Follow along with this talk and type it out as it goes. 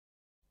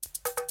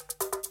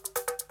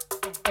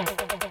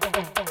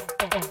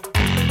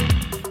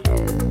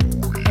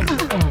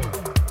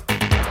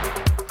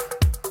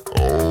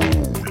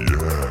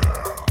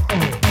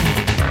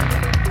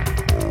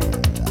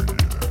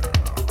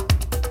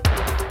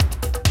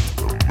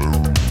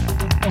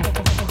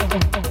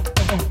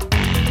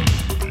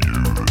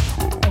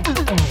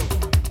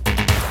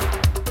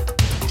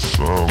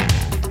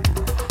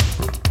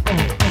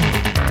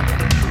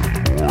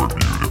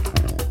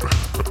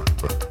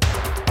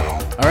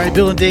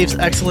Bill and Dave's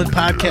Excellent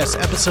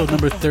Podcast, episode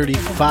number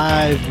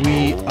 35.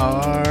 We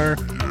are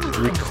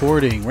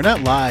recording. We're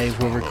not live,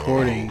 we're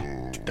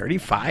recording.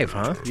 35,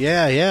 huh?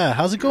 Yeah.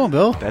 How's it going,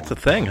 Bill? That's a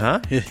thing,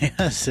 huh?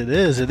 Yes, it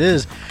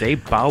is.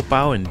 Dave Bow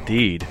Bow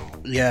indeed.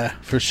 Yeah,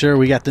 for sure.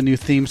 We got the new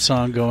theme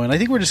song going. I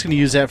think we're just going to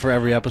use that for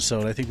every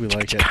episode. I think we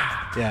like it.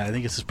 Yeah, I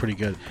think this is pretty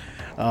good.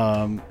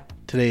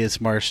 Today is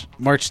March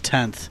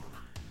 10th.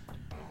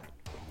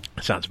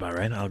 Sounds about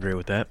right. I'll agree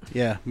with that.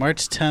 Yeah,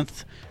 March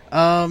 10th.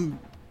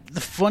 The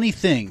funny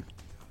thing,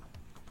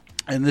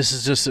 and this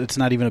is just, it's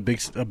not even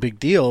a big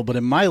deal, but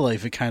in my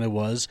life it kind of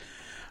was.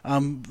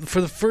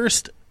 For the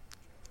first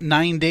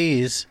 9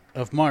 days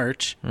of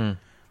March,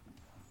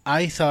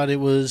 I thought it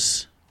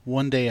was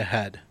one day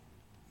ahead.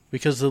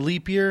 Because the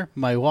leap year,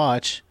 my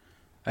watch,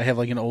 I have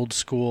like an old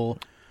school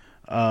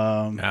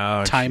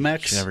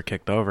Timex. She never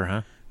kicked over,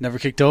 huh? Never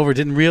kicked over.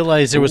 Didn't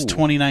realize there was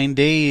 29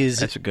 days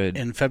That's good.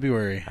 in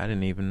February. I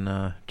didn't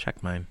even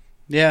check mine.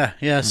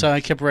 Yeah. So I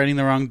kept writing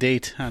the wrong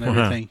date on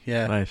everything.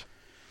 Yeah. Nice.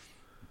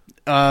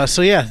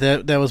 So yeah,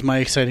 that was my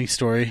exciting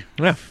story.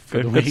 Yeah,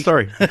 good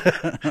story.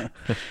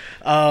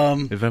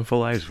 Eventful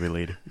lives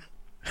related.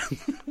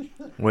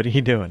 What are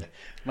you doing?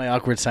 My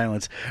awkward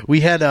silence. We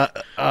had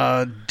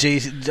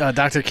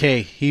Dr.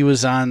 K. He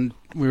was on.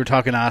 We were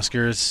talking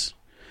Oscars.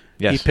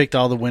 Yes. He picked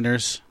all the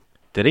winners.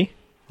 Did he?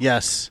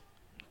 Yes.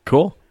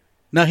 Cool.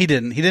 No, he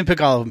didn't. He didn't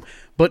pick all of them,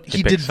 but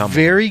he did some.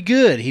 very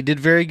good. He did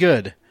very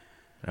good.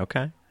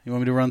 Okay. You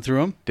want me to run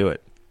through them? Do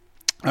it.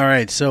 All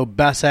right. So,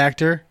 Best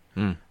Actor,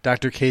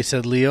 Dr. K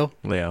said Leo.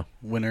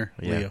 Winner,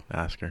 yeah, Leo.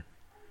 Oscar.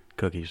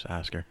 Cookies,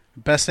 Oscar.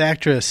 Best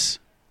Actress,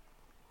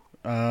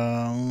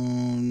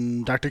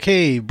 Dr.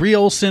 K. Brie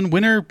Olson.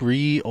 Winner,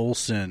 Brie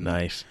Olson.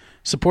 Nice.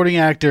 Supporting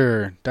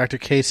Actor, Dr.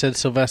 K said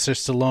Sylvester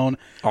Stallone.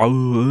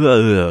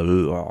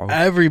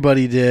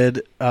 Everybody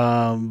did,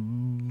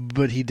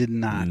 but he did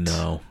not.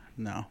 No,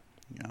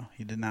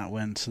 he did not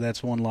win. So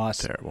that's one loss.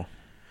 Terrible.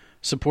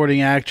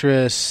 Supporting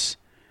Actress,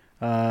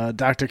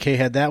 Dr. K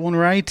had that one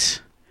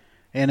right.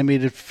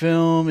 Animated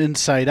film,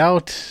 Inside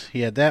Out.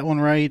 He had that one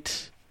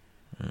right.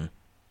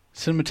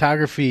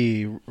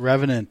 Cinematography,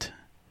 Revenant.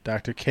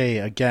 Dr. K,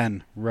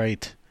 again,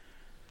 right.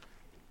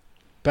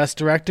 Best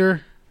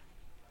Director,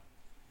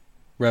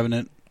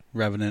 Revenant.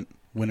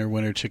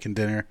 Winner, Chicken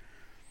Dinner.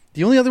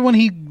 The only other one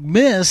he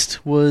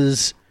missed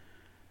was...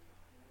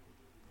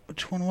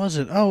 Which one was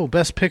it? Oh,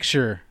 Best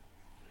Picture.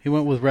 He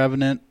went with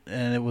Revenant,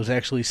 and it was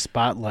actually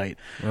Spotlight.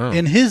 Oh.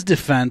 In his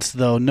defense,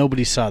 though,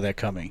 nobody saw that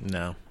coming.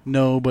 No.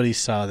 Nobody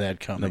saw that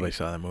coming. Nobody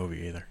saw that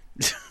movie either.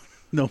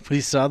 Nobody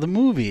saw the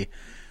movie.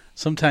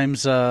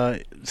 Sometimes...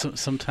 Mad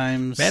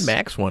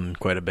Max won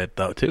quite a bit,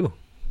 though, too.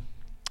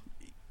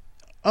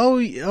 Oh,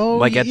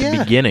 like at the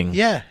beginning.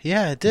 Yeah,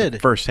 it did. The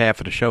first half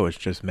of the show is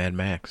just Mad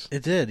Max.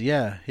 It did,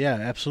 yeah,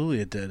 absolutely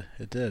it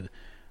did.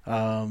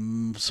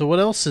 So what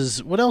else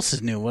is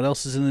new? What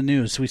else is in the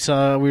news? We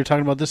were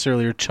talking about this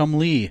earlier. Chum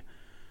Lee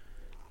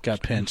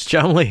got pinched.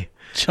 Chum Lee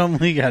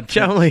got pinched.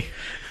 Chum Lee.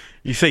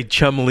 You say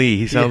Chum Lee.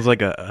 He sounds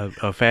like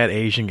a fat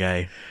Asian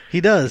guy.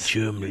 He does.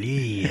 Chum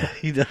Lee.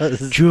 He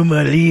does. Chum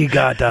Lee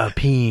got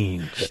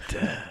pinched.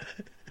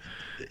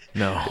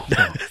 No.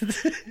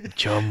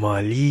 Chum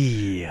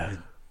Lee.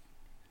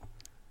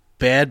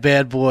 Bad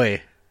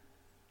boy.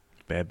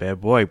 Bad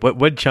boy.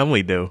 What'd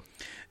Chumley do?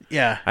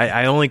 Yeah.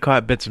 I only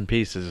caught bits and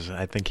pieces.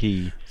 I think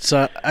he...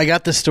 So I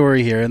got the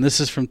story here, and this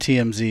is from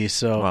TMZ,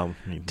 so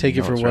take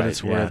it for what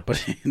it's worth.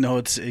 But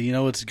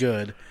it's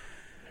good.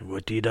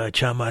 What did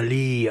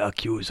Chumley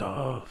accuse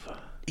of?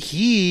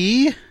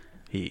 He...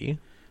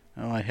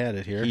 Oh, I had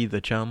it here. He, the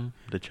chum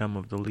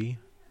of the Lee?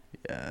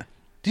 Yeah.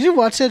 Did you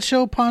watch that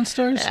show, Pawn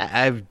Stars?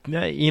 I've,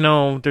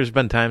 there's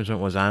been times when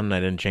it was on and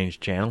I didn't change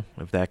the channel,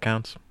 if that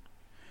counts.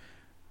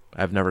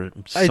 I've never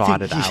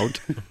sought it out.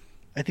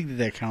 I think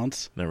that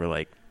counts.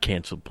 Never,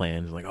 canceled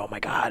plans. Oh, my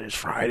God, it's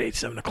Friday, it's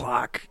 7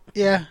 o'clock.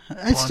 Yeah.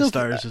 Pawn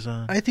Stars is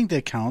on. I think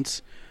that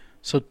counts.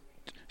 So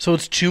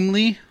it's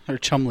Chumley or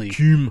Chumley?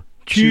 Chumley.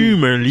 I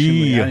don't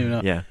even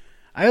know. Yeah.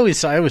 I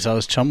always thought it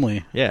was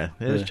Chumley. Yeah,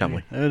 it is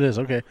Chumley. It is,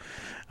 okay.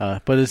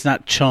 But it's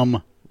not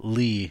Chum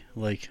Lee.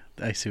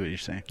 I see what you're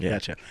saying. Yeah.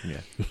 Gotcha.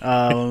 Yeah.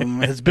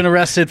 Has been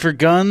arrested for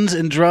guns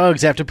and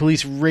drugs after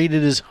police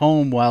raided his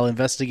home while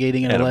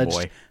investigating an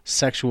alleged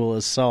sexual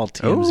assault,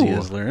 TMZ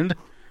has learned.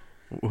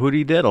 Who'd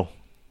he diddle?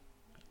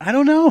 I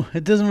don't know.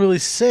 It doesn't really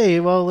say.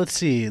 Well, let's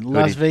see.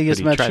 Las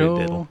Vegas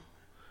Metro.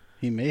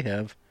 He may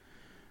have.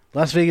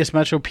 Las Vegas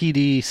Metro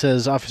PD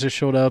says officers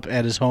showed up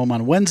at his home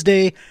on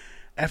Wednesday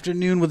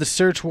afternoon with a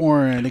search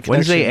warrant.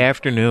 Wednesday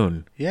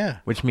afternoon? Yeah.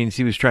 Which means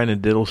he was trying to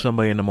diddle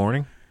somebody in the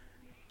morning?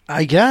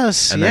 I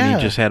guess, and then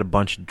he just had a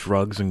bunch of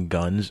drugs and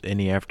guns in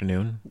the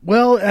afternoon.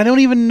 Well, I don't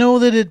even know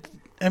that it...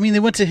 I mean,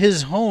 they went to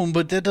his home,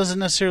 but that doesn't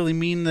necessarily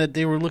mean that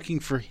they were looking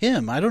for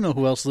him. I don't know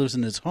who else lives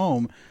in his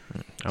home.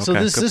 Okay, so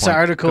this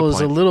article is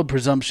a little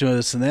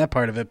presumptuous in that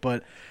part of it,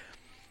 but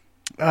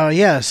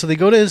so they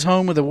go to his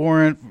home with a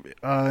warrant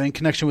in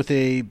connection with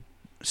a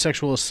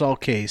sexual assault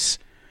case,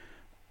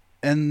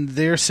 and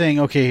they're saying,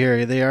 okay,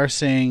 here they are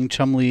saying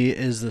Chumlee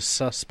is the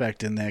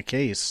suspect in that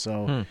case.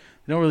 So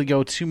they don't really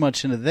go too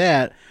much into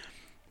that,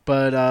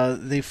 but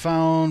they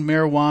found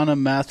marijuana,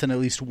 meth, and at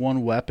least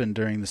one weapon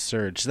during the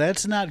search.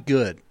 That's not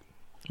good.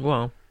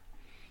 Well,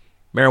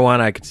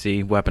 marijuana I could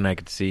see, weapon I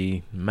could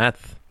see,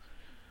 meth.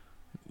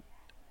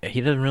 He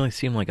doesn't really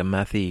seem like a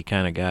methy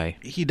kind of guy.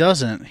 He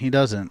doesn't.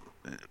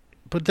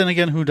 But then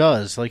again, who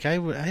does? Like I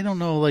don't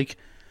know. Like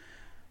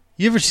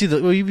you ever see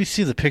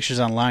the pictures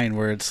online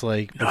where it's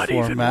like not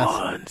before even meth,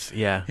 once.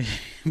 Yeah,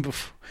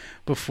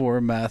 before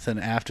meth and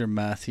after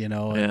meth,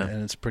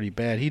 and it's pretty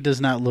bad. He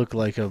does not look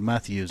like a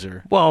meth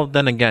user. Well,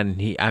 then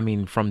again,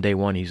 from day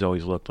one, he's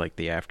always looked like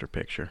the after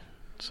picture.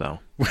 So,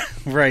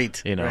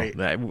 right, right.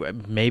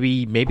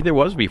 Maybe there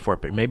was before.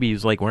 Maybe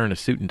he's like wearing a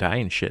suit and tie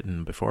and shit in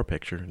the before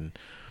picture, and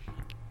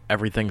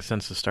everything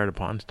since the start of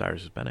Pawn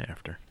Stars has been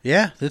after.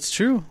 Yeah, that's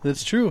true.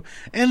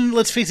 And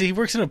let's face it, he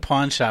works in a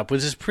pawn shop,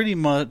 which is pretty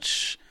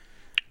much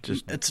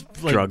just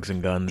like, drugs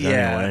and guns.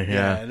 Anyway.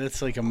 Yeah,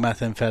 it's like a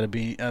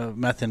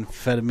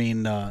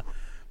methamphetamine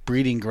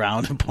breeding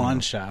ground, a pawn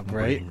shop,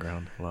 right? Breeding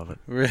ground, love it.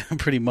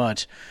 Pretty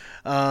much.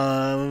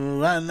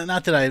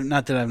 Not that I'm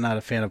not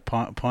a fan of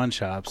pawn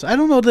shops. I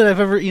don't know that I've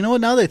ever. You know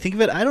what? Now that I think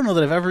of it, I don't know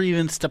that I've ever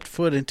even stepped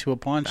foot into a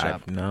pawn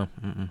shop. No.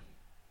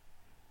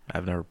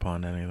 I've never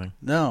pawned anything.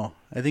 No,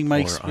 I think my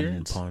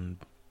experience. Unpawned.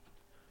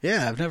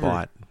 Yeah, I've never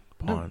bought,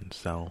 pawn,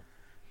 sell.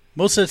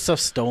 Most of that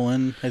stuff's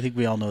stolen. I think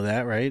we all know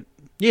that, right?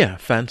 Yeah,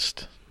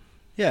 fenced.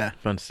 Yeah,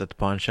 fenced at the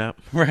pawn shop.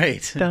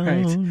 Right.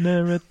 Down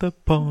there at the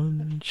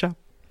pawn shop.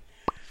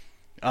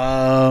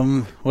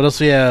 What else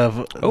we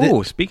have?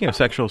 Oh, speaking of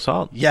sexual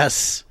assault.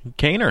 Yes.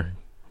 Kaner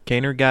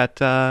got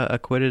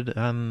acquitted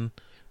on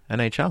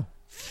NHL.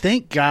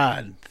 Thank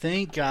God.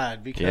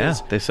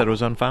 Because they said it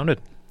was unfounded.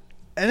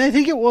 And I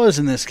think it was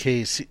in this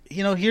case.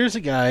 Here's a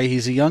guy.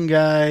 He's a young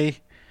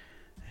guy.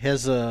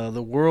 Has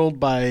the world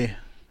by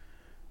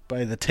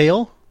the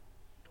tail.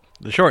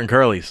 The short and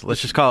curlies.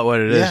 Let's just call it what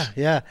it is.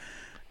 Yeah.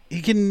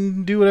 He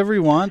can do whatever he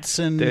wants.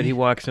 And dude, he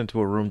walks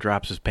into a room,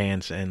 drops his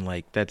pants, and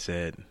that's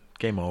it.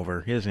 Game over.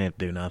 He doesn't have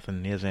to do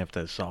nothing. He doesn't have to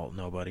assault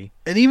nobody.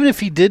 And even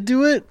if he did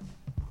do it,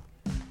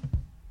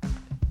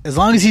 as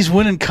long as he's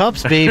winning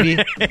cups,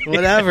 baby,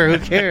 whatever, who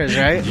cares,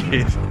 right?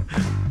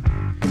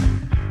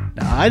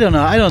 No, I don't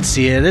know. I don't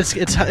see it.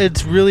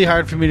 It's really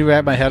hard for me to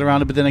wrap my head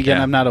around it. But then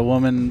again, I'm not a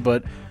woman.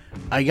 But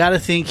I gotta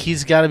think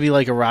he's got to be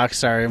like a rock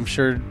star. I'm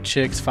sure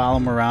chicks follow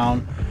him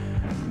around.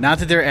 Not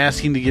that they're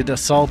asking to get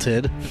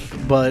assaulted,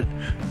 but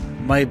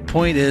my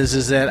point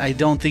is that I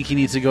don't think he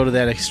needs to go to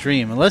that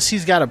extreme. Unless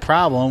he's got a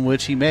problem,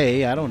 which he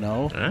may. I don't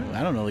know.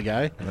 I don't know the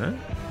guy.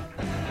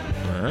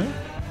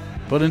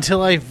 But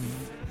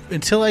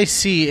until I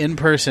see in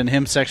person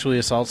him sexually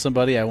assault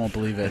somebody, I won't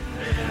believe it.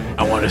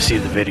 I want to see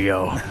the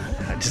video.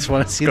 I just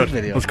want to see the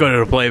video. Let's go to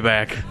the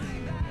playback.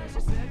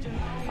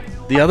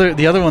 The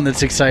other one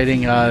that's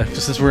exciting,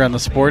 since we're on the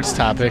sports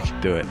topic.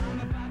 Do it.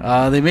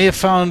 They may have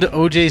found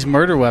OJ's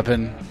murder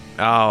weapon.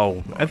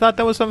 Oh, I thought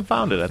that was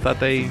unfounded. I thought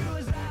they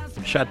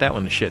shot that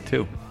one to shit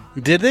too.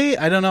 Did they?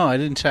 I don't know. I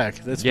didn't check.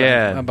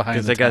 I'm behind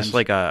because I guess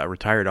like a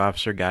retired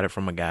officer got it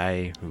from a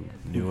guy who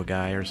knew a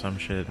guy or some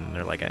shit, and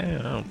they're like, I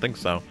don't think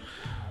so.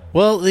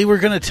 Well, they were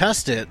going to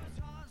test it.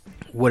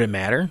 Would it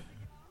matter?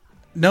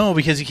 No,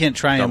 because you can't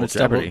try him. It's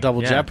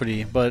double yeah.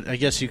 Jeopardy. But I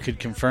guess you could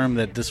confirm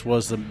that this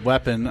was the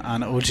weapon on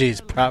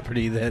OJ's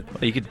property. That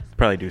you could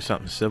probably do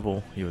something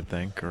civil, you would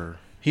think, or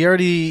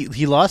he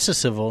lost a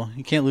civil.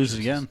 You can't lose it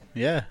again.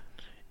 Yeah.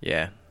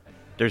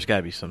 There's got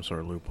to be some sort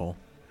of loophole.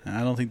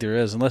 I don't think there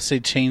is, unless they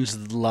change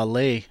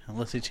the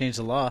unless they change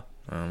the law.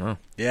 I don't know.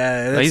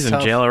 Yeah, he's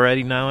tough. in jail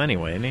already now,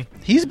 anyway, isn't he?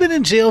 He's been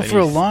in jail for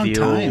a long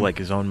time. Like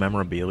his own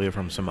memorabilia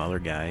from some other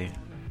guy.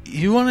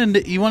 You want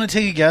to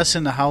take a guess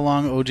into how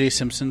long O.J.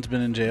 Simpson's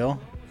been in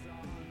jail?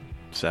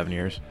 7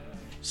 years.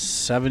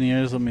 7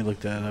 years. Let me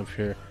look that up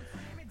here.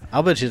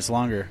 I'll bet you it's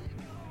longer.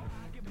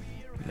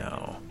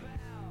 No.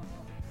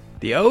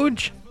 The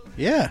Oj?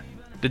 Yeah.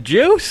 The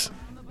juice?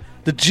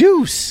 The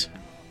juice.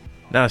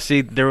 Now,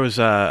 see, there was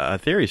a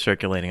theory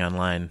circulating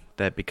online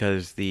that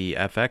because the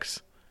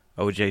FX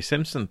O.J.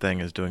 Simpson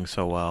thing is doing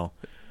so well,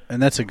 and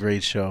that's a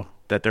great show,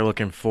 that they're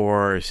looking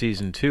for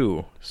season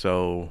 2.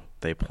 So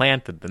they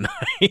planted the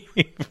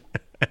knife.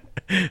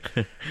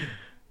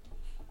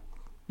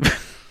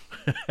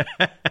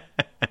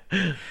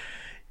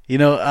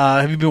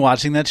 Have you been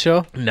watching that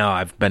show? No,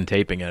 I've been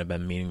taping it. I've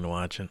been meaning to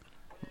watch it.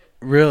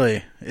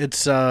 Really?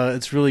 It's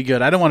really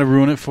good. I don't want to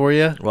ruin it for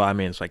you. Well, I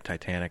mean, it's like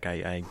Titanic.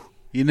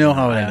 You know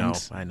how it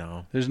ends. I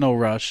know. There's no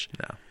rush.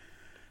 No.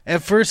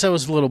 At first, I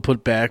was a little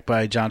put back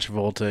by John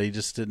Travolta. He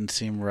just didn't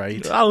seem right.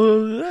 It's all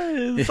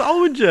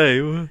with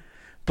Jay.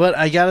 But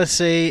I gotta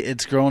say,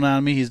 it's grown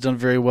on me. He's done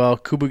very well.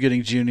 Cuba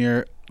Gooding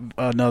Jr.,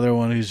 another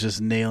one who's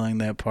just nailing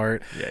that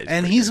part. Yeah,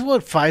 and he's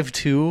what,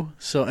 5'2"?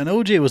 So, and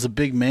OJ was a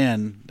big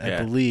man, I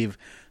believe.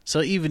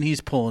 So even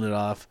he's pulling it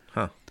off.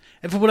 Huh.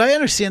 And from what I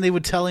understand, they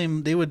would tell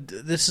him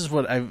This is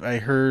what I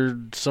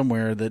heard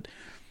somewhere that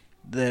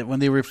when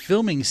they were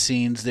filming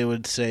scenes, they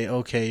would say,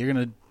 "Okay, you're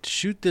gonna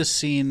shoot this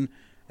scene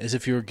as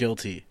if you were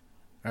guilty.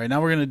 All right,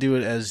 now we're gonna do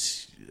it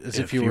as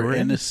if you were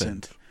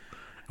innocent."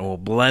 And we'll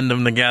blend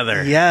them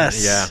together.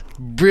 Yes. Yeah.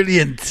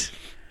 Brilliant.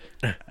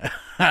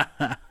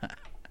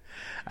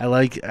 I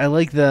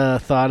like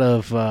the thought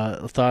of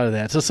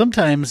that. So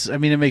sometimes, I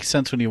mean, it makes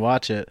sense when you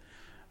watch it.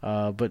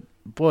 But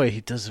boy,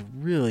 he does a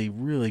really,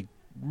 really,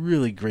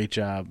 really great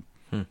job.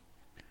 Well,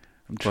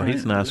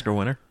 he's an Oscar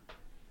winner.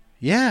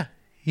 Yeah,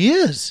 he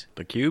is.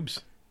 The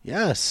Cubes.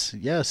 Yes,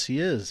 he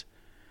is.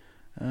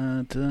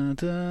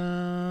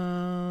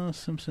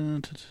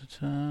 Simpson.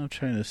 I'm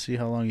trying to see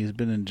how long he's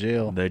been in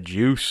jail. The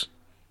Juice.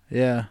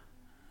 Yeah.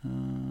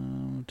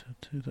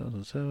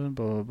 2007.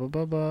 Blah, blah,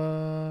 blah,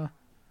 blah.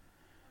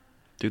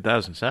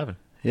 2007.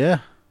 Yeah.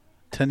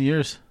 10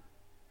 years.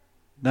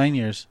 9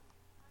 years.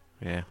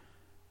 Yeah.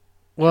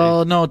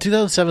 Well, no,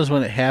 2007 is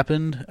when it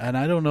happened, and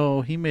I don't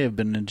know. He may have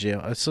been in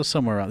jail. So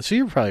somewhere around. So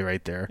you're probably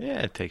right there.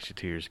 Yeah, it takes you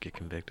 2 years to get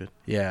convicted.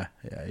 Yeah,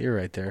 you're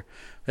right there.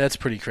 That's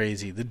pretty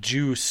crazy. The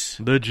Juice.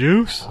 The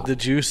Juice. The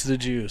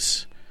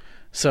Juice.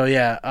 So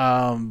yeah,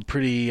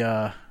 pretty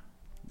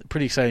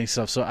exciting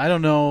stuff. So I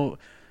don't know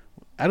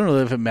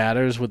if it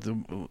matters with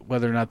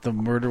whether or not the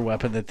murder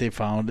weapon that they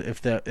found,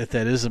 if that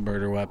is a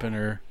murder weapon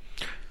or.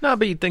 No,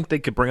 but you'd think they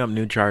could bring up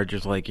new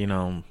charges like,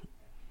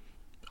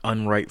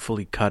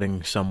 unrightfully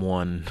cutting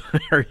someone,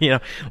 or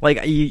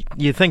like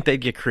you think they'd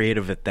get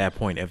creative at that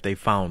point if they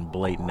found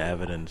blatant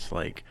evidence,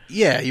 like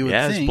you would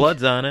think his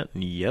blood's on it,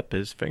 yep,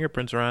 his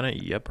fingerprints are on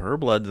it, yep, her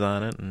blood's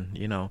on it, and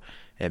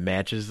it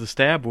matches the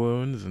stab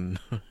wounds,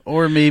 and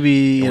or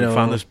maybe we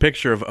found this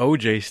picture of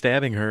OJ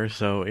stabbing her,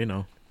 so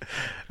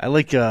I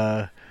like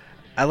the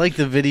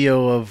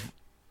video of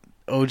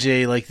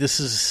OJ. Like this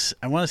is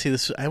I want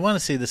to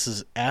say this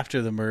is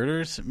after the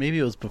murders, maybe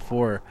it was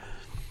before.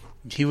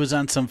 He was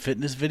on some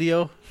fitness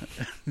video,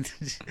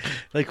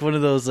 like one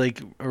of those like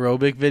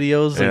aerobic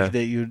videos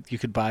that you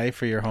could buy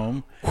for your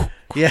home.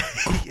 Yeah,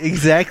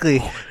 exactly.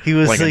 He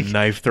was like a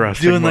knife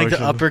thrusting doing motion. like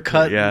the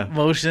uppercut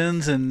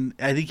motions, and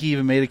I think he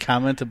even made a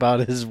comment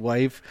about his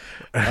wife.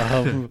 He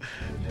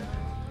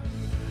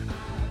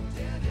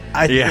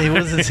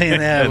wasn't saying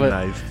that, but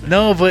nice.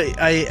 No, but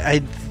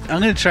I'm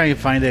gonna try and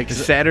find it.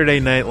 'Cause Saturday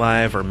Night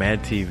Live or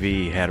Mad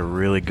TV had a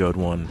really good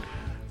one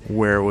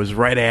where it was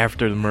right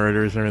after the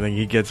murders and everything.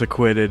 He gets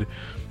acquitted,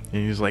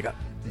 and he's like,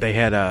 they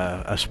had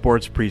a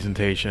sports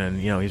presentation, and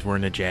he's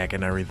wearing a jacket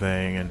and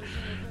everything, and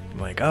I'm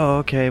like, oh,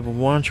 okay, well,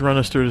 why don't you run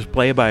us through this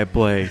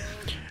play-by-play?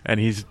 And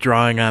he's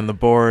drawing on the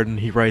board, and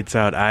he writes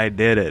out, "I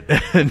did it,"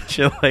 and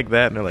shit like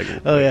that. And they're like,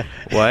 "Oh yeah,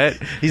 what?"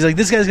 He's like,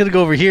 "This guy's gonna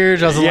go over here,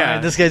 draws a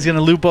line. This guy's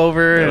gonna loop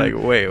over." They're like,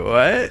 "Wait,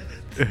 what?"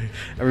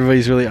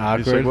 Everybody's really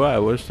awkward. He's like, "Why?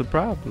 What's the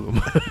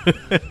problem?"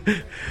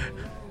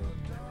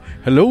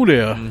 Hello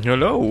there.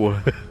 Hello.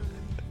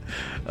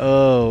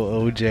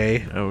 Oh,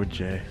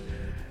 OJ.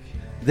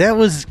 That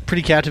was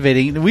pretty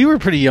captivating. We were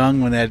pretty young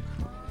when that.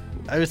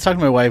 I was talking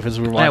to my wife as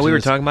we were watching. Yeah, we were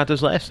this. talking about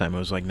this last time. It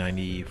was like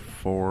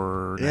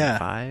 94,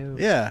 95.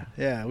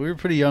 Yeah. We were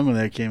pretty young when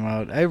that came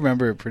out. I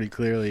remember it pretty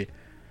clearly.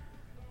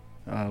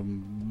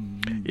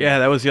 Yeah,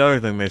 that was the other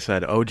thing they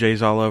said.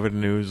 OJ's all over the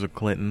news. Of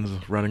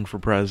Clinton's running for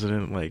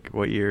president. Like,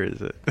 what year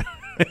is it?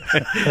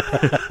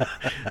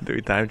 Do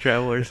we time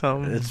travel or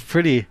something? It's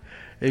pretty.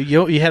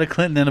 You had a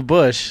Clinton and a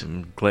Bush.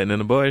 Clinton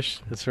and a Bush.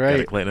 That's right. Got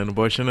a Clinton and a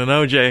Bush and an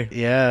OJ.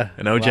 Yeah.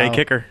 An OJ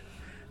kicker.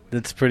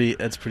 That's pretty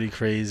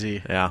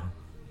crazy. Yeah.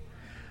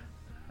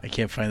 I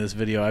can't find this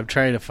video. I'm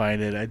trying to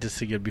find it. I just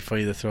think it'd be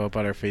funny to throw up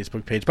on our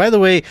Facebook page. By the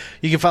way,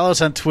 you can follow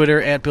us on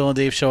Twitter at Bill and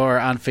Dave Show or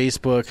on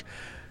Facebook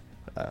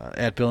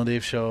at Bill and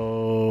Dave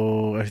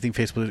Show. I think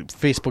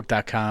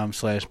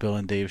Facebook.com/Bill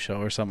and Dave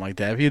Show or something like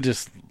that. If you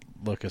just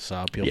look us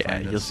up, you'll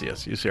find us. You'll see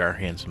us. You'll see our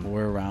handsome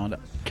We're around.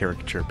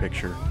 Caricature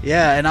picture.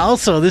 Yeah, and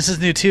also, this is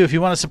new too. If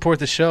you want to support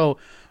the show,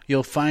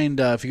 you'll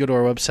find, if you go to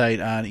our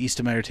website on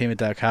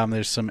eastofentertainment.com,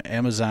 there's some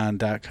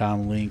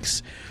Amazon.com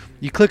links.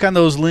 You click on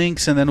those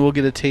links, and then we'll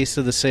get a taste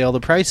of the sale. The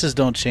prices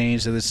don't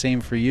change. They're the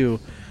same for you.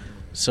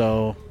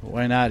 So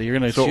why not? You're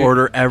gonna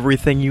order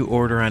everything you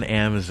order on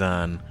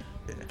Amazon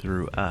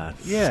through us.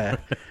 Yeah.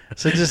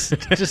 So just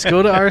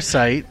go to our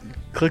site,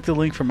 click the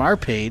link from our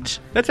page.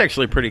 That's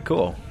actually pretty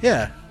cool.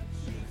 Yeah.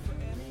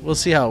 We'll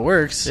see how it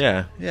works.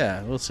 Yeah.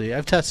 Yeah, we'll see.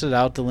 I've tested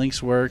out. The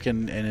links work,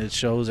 and it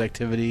shows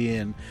activity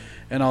and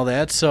all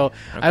that. So okay.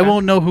 I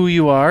won't know who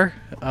you are,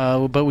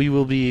 but we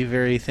will be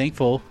very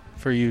thankful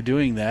for you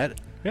doing that.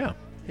 Yeah.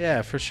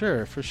 Yeah, for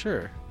sure.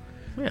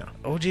 Yeah.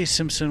 O.J.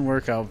 Simpson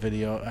workout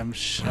video. I'm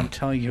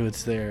telling you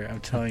it's there.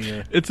 I'm telling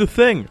you. It's a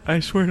thing.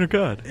 I swear to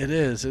God. It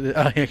is.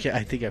 Oh, okay,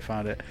 I think I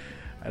found it.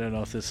 I don't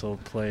know if this will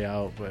play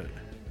out, but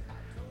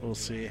we'll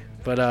see.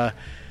 But,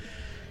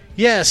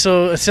 yeah,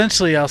 so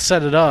essentially I'll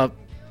set it up.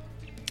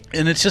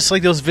 And it's just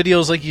like those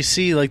videos like you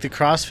see, like the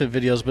CrossFit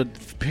videos, but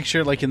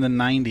picture it like in the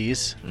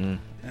 90s.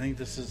 I think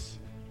this is...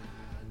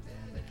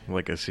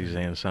 Like a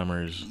Suzanne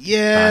Summers.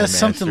 Yeah, Time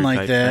something Master like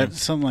type that. thing.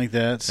 Something like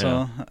that. So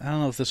Yeah. I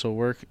don't know if this will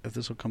work, if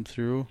this will come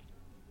through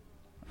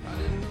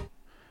on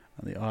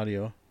the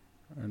audio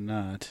or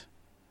not.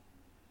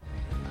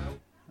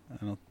 I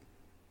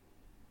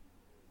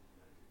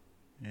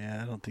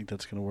don't think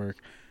that's going to work.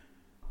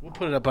 We'll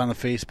put it up on the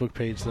Facebook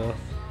page, though,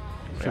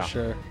 for Yeah.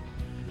 sure.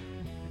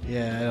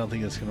 Yeah, I don't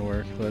think that's going to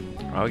work, but...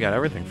 Oh, we got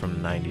everything from the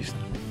 90s.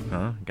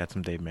 Huh? Got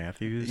some Dave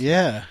Matthews.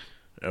 Yeah.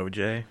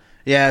 OJ.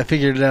 Yeah, I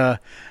figured I'm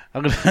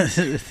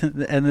gonna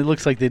and it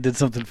looks like they did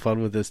something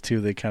fun with this, too.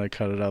 They kind of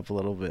cut it up a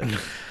little bit.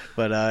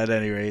 But at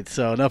any rate,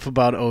 so enough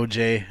about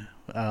OJ.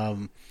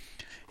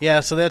 Yeah,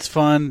 so that's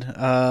fun.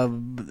 A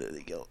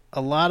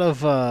lot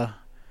of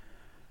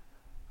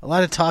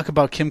talk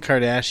about Kim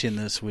Kardashian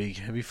this week.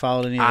 Have you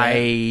followed any of that?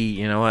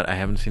 You know what? I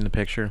haven't seen the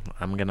picture.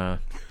 I'm gonna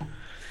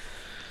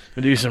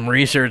do some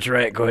research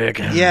right quick.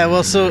 Yeah,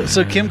 well, so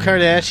Kim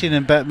Kardashian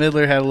and Bette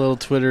Midler had a little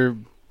Twitter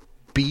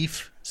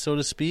beef, so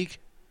to speak.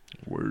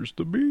 Where's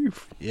the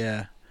beef?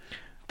 Yeah.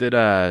 Did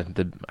I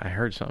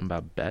heard something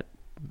about Bette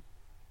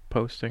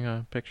posting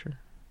a picture?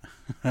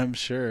 I'm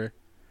sure.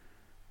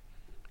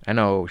 I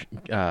know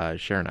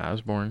Sharon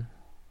Osbourne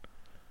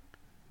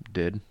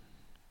did.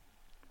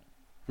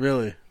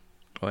 Really?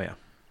 Oh yeah.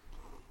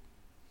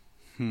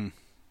 I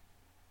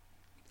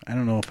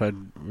don't know if I'd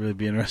really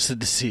be interested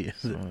to see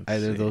So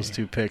either of those see.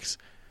 two pics.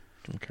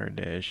 Kim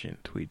Kardashian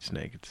tweets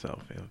naked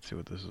selfie. Let's see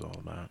what this is all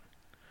about.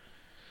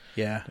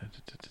 Yeah.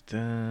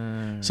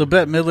 Da-da-da-da-da. So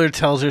Bette Midler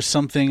tells her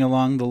something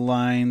along the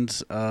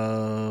lines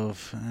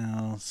of,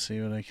 let's see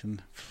what I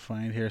can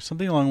find here.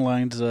 Something along the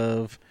lines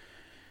of,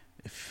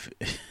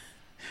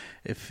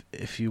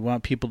 if you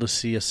want people to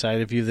see a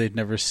side of you they've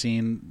never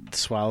seen,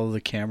 swallow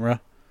the camera,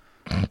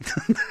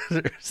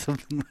 or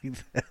something like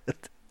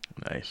that.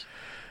 Nice.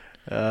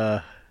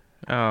 Oh,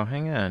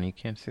 hang on. You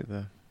can't see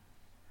the...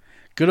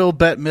 Good old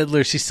Bette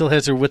Midler. She still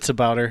has her wits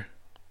about her.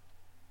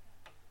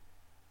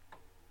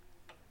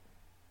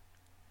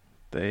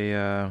 They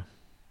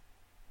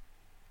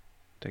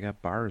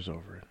got bars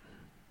over it.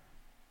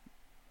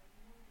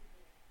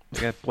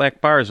 They got black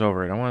bars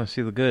over it. I want to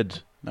see the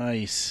goods.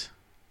 Nice.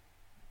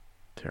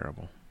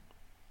 Terrible.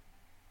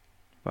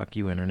 Fuck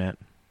you, Internet.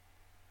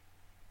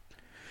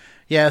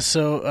 Yeah,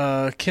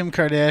 so Kim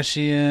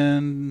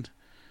Kardashian,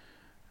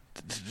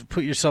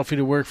 put your selfie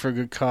to work for a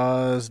good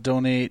cause.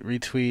 Donate,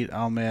 retweet,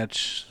 I'll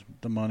match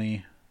the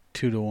money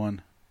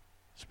 2-1.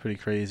 It's pretty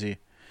crazy.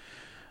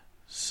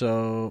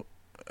 So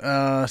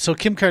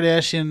Kim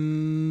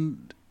Kardashian,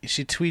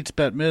 she tweets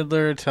Bette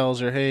Midler,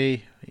 tells her,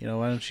 hey,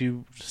 why don't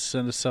you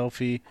send a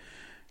selfie?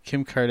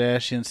 Kim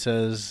Kardashian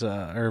says,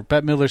 or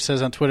Bette Midler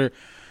says on Twitter,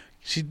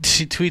 she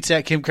tweets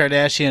at Kim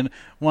Kardashian,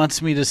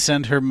 wants me to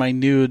send her my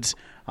nudes.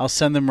 I'll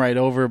send them right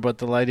over, but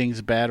the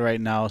lighting's bad right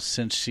now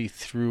since she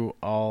threw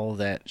all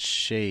that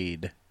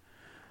shade.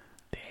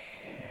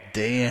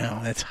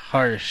 Damn, that's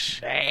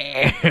harsh.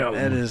 Damn.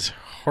 That is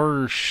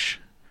harsh.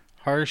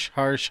 Harsh.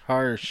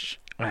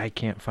 I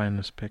can't find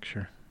this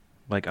picture.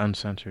 Like,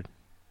 uncensored.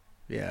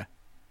 Yeah.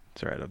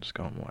 It's alright, I'll just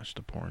go and watch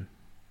the porn.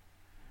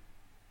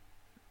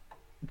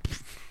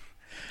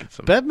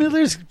 Bette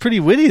Midler's pretty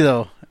witty,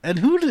 though. And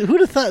who'd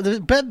have thought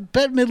that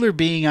Bette Midler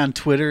being on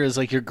Twitter is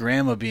like your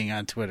grandma being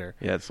on Twitter?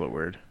 Yeah, it's a little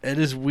weird. It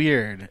is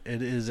weird.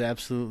 It is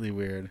absolutely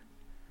weird.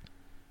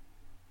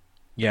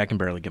 Yeah, I can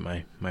barely get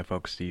my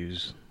folks to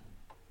use,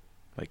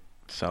 like,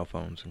 cell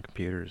phones and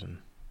computers, and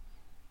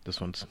this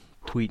one's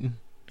tweeting.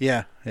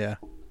 Yeah.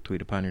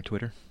 Tweet upon your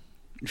Twitter.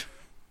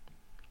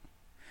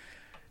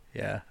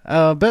 Yeah.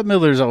 Bette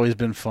Midler's always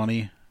been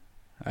funny,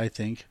 I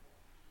think.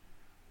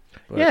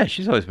 But yeah,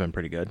 she's always been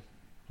pretty good.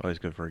 Always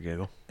good for a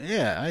giggle.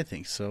 yeah, I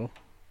think so.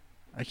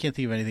 I can't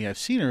think of anything I've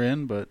seen her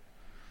in, but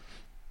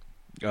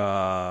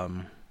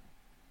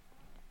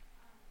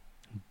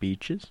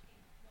Beaches?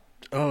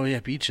 oh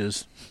yeah,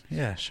 Beaches.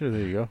 Yeah, sure.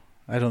 There you go.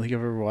 I don't think I've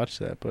ever watched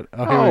that, but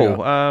here we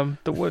go.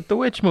 The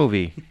Witch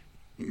movie.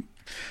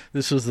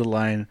 This was the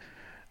line.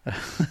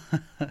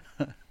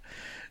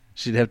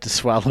 She'd have to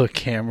swallow a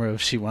camera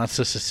if she wants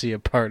us to see a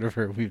part of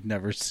her we've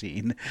never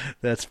seen.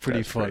 That's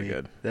pretty funny. Pretty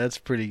good. That's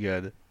pretty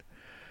good.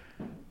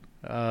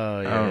 Oh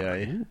yeah.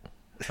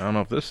 I don't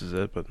know if this is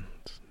it, but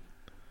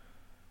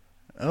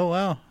Oh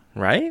wow.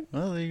 right?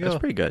 Well, there you go. That's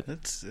pretty good.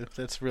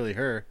 That's really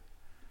her.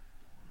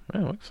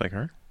 Well, looks like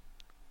her.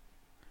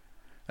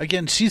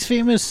 Again, she's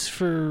famous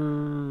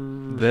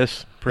for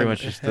This pretty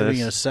much just having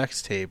this. a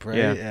sex tape, right?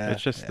 Yeah,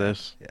 it's just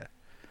this. Yeah.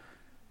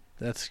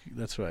 That's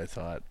what I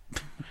thought.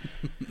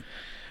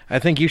 I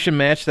think you should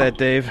match that,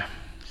 Dave.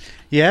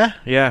 Yeah?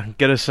 Yeah,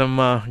 get us some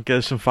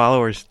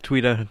followers.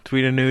 Tweet a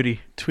nudie.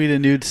 Tweet a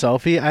nude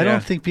selfie. I Yeah.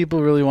 don't think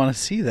people really want to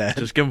see that.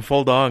 Just give them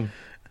full dong.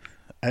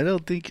 I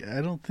don't think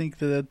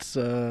that's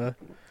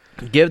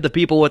Give the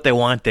people what they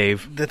want,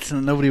 Dave.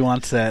 nobody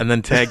wants that. And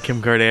then tag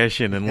Kim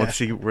Kardashian, and Yeah. let's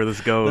see where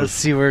this goes. Let's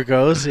see where it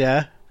goes.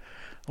 Yeah.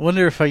 I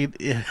wonder if I.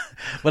 Yeah.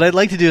 What I'd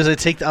like to do is I'll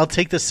take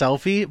the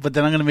selfie, but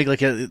then I'm gonna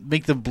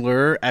make the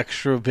blur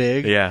extra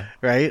big. Yeah.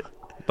 Right.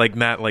 Like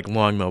not like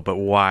long though, but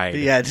wide.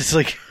 Yeah, just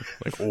like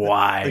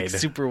wide, like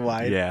super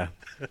wide. Yeah.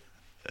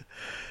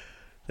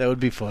 That would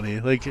be funny.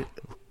 Like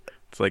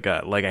it's like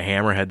a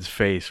hammerhead's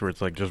face where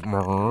it's like just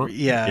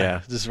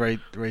yeah, just right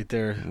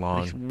there.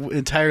 Long. Like,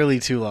 entirely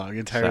too long.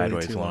 Entirely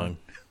sideways too long.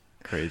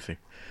 Crazy.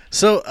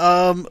 So,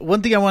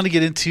 one thing I wanted to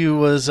get into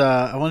was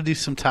I want to do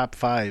some top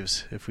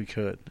fives if we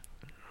could.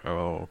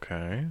 Oh,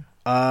 okay.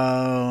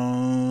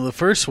 The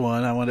first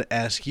one I want to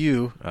ask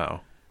you. Oh.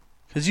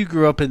 Because you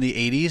grew up in the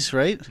 80s,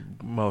 right?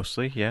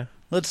 Mostly, yeah.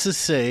 Let's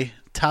just say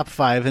top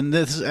five, and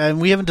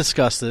we haven't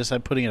discussed this.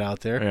 I'm putting it out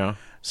there. Yeah.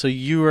 So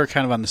you are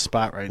kind of on the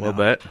spot right now. A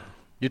little bit.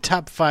 Your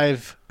top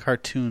five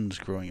cartoons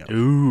growing up.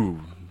 Ooh,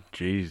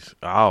 jeez.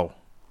 Oh.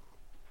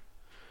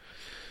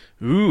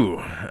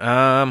 Ooh.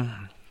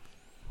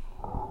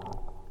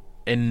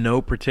 In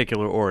no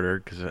particular order,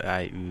 because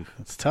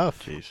That's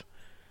tough. Jeez.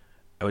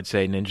 I would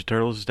say Ninja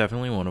Turtles is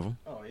definitely one of them.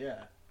 Oh,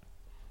 yeah.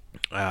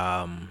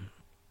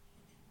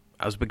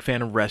 I was a big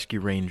fan of Rescue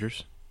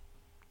Rangers.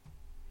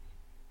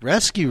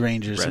 Rescue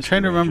Rangers. I'm Rescue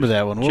trying to remember Rangers.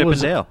 that one. What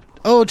was it? Chippendale.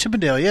 Oh,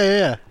 Chippendale.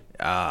 Yeah.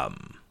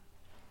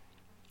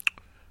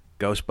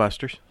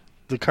 Ghostbusters.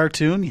 The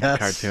cartoon? Yes.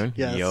 Cartoon.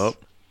 Yes.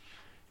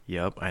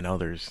 Yup. I know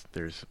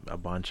there's a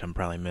bunch I'm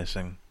probably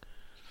missing.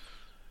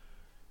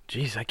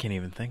 Jeez, I can't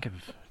even think of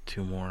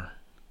two more.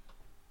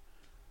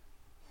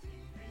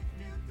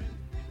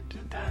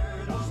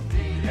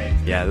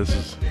 Yeah,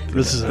 this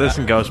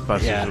and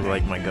Ghostbusters are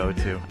like my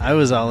go-to. I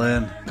was all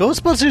in.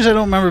 Ghostbusters, I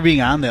don't remember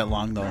being on that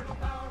long though.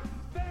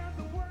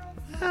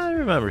 I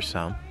remember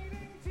some.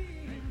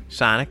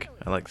 Sonic,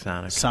 I like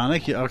Sonic.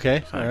 Sonic, yeah,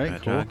 okay, Sonic all right,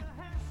 Hedgehog. cool.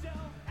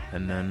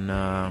 And then,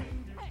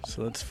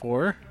 So that's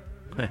 4.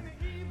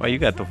 well, you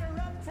got the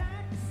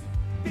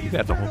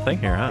whole thing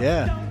here, huh?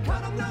 Yeah.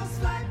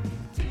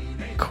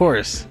 Of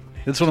course,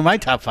 it's one of my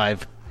top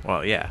 5.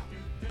 Well, yeah.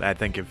 I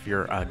think if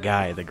you're a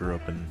guy that grew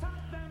up in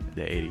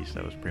the 80s,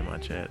 that was pretty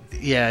much it.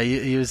 Yeah,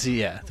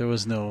 there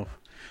was no.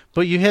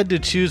 But you had to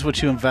choose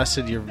what you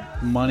invested your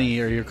money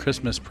or your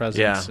Christmas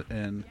presents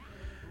in.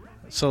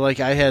 So, like,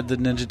 I had the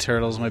Ninja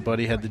Turtles. My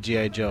buddy had the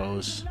G.I.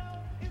 Joes.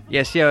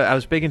 Yeah, see, I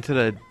was big into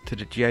the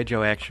G.I.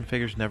 Joe action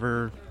figures.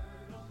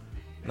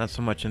 Not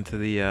so much into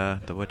the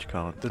what you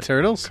call it? The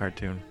Turtles?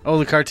 Cartoon. Oh,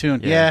 the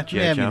cartoon. Yeah, yeah,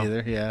 G.I. me Joe.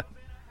 neither. Yeah.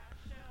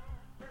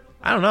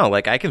 I don't know.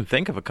 Like, I can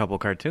think of a couple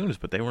cartoons,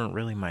 but they weren't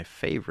really my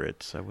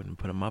favorites. I wouldn't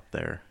put them up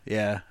there.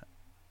 Yeah.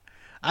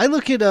 I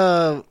look at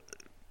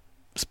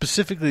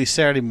specifically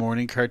Saturday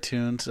morning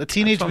cartoons.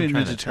 Teenage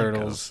Mutant Ninja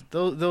Turtles.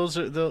 Those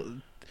are.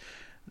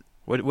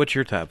 What's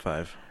your top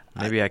 5?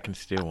 Maybe I can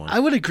steal one. I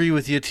would agree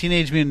with you.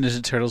 Teenage Mutant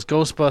Ninja Turtles,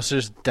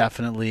 Ghostbusters,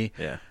 definitely.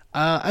 Yeah.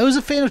 I was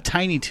a fan of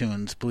Tiny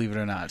Toons, believe it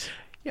or not.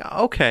 Yeah,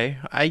 okay.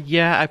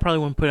 I probably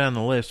wouldn't put it on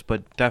the list,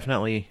 but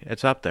definitely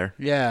it's up there.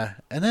 Yeah.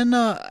 And then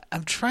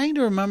I'm trying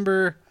to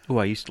remember. Oh,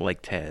 I used to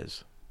like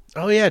Taz.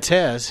 Oh, yeah,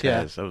 Taz.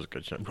 Yeah. That was a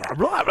good show.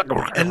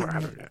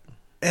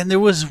 And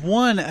there was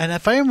one, and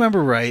if I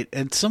remember right,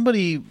 and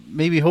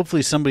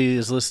hopefully somebody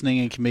is listening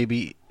and can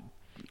maybe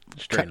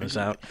straighten us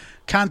out.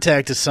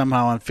 Contact us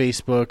somehow on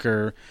Facebook,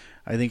 or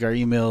I think our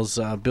email's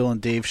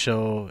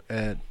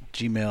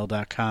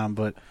BillAndDaveShow@gmail.com.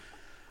 But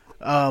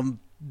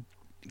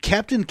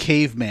Captain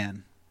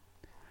Caveman,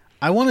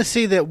 I want to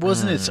say that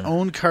wasn't its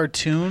own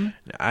cartoon.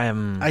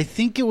 I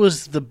think it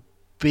was the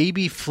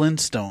Baby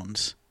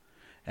Flintstones,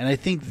 and I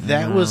think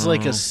that was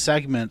like a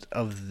segment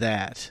of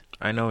that.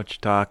 I know what you're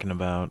talking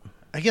about.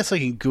 I guess I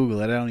can Google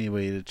it. I don't need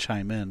anybody to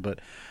chime in, but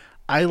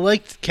I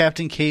liked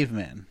Captain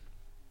Caveman.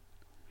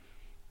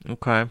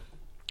 Okay.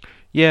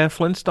 Yeah,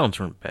 Flintstones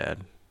weren't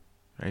bad.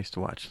 I used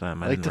to watch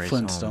them. I like the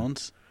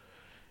Flintstones.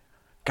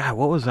 God,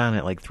 what was on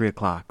at like 3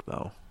 o'clock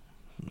though,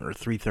 or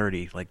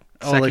 3:30? Like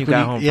second you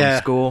got home from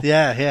school.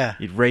 Yeah.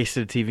 You'd race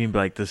to the TV and be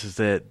like, "This is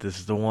it. This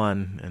is the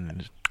one."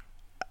 And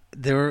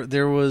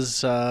there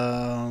was.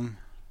 God,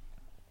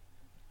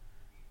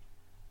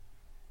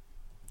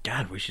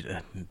 we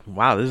should.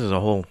 Wow, this is a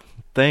whole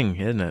thing,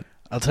 isn't it?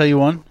 I'll tell you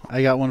one.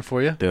 I got one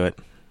for you. Do it.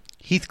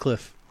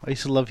 Heathcliff. I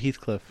used to love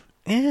Heathcliff.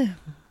 Yeah.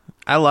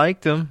 I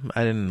liked him.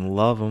 I didn't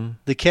love him.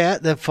 The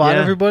cat that fought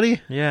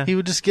everybody? Yeah. He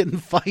would just get in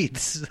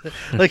fights.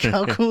 Like,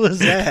 how cool is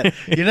that?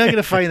 You're not going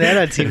to find that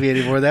on TV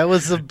anymore. That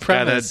was the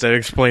premise. That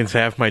explains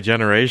half my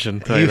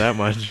generation, tell you that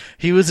much.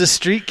 He was a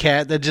street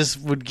cat that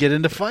just would get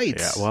into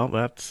fights. Yeah, well,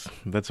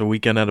 that's a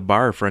weekend at a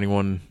bar for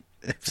anyone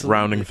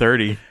rounding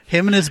 30.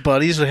 Him and his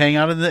buddies would hang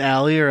out in the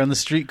alley or on the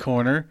street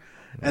corner,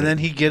 and then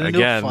he'd get into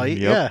a fight.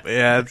 Yep.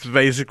 Yeah, that's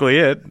basically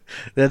it.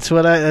 That's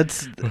what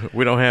that's...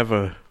 We don't have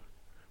a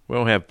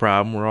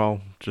problem. We're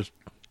all just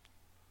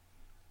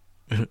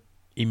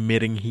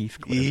emitting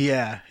Heathcliff.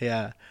 Yeah.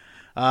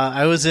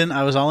 I was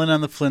all in on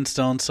the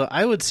Flintstones, so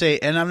I would say,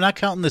 and I'm not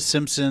counting the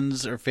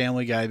Simpsons or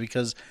Family Guy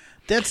because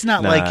that's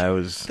not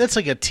that's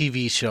like a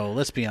TV show.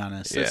 Let's be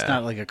honest. It's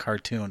not like a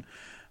cartoon.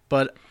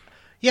 But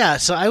yeah,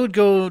 so I would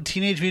go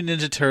Teenage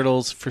Mutant Ninja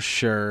Turtles for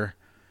sure,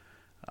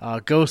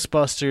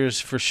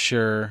 Ghostbusters for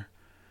sure.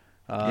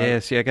 Yeah,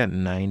 see, I got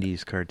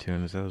 90s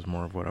cartoons. That was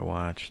more of what I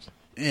watched.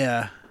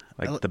 Yeah.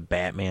 Like the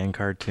Batman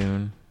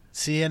cartoon.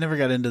 See, I never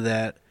got into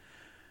that.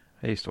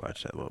 I used to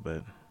watch that a little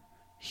bit.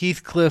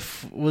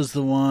 Heathcliff was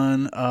the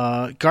one.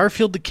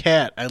 Garfield the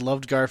cat. I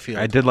loved Garfield.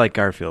 I did like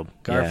Garfield.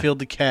 Garfield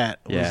the cat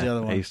was Yeah, the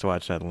other one. I used to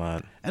watch that a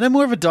lot. And I'm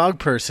more of a dog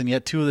person,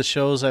 yet two of the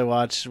shows I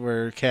watched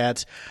were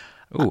cats.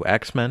 Ooh,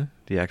 X-Men.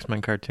 The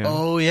X-Men cartoon.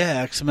 Oh,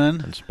 yeah,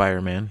 X-Men. And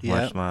Spider-Man. Yep.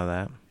 Watched a lot of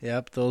that.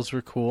 Yep, those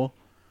were cool.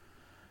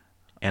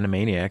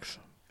 Animaniacs.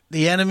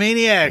 The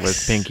Animaniacs.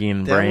 With Pinky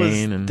and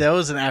Brain. That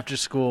was an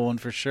after-school one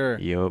for sure.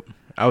 Yup.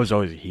 I was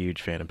always a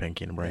huge fan of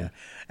Pinky and Brain. Yeah.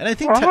 And I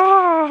think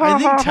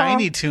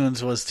Tiny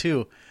Toons was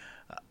too.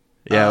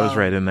 Yeah, it was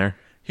right in there.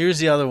 Here's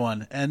the other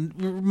one.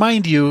 And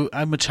mind you,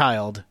 I'm a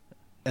child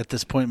at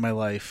this point in my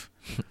life.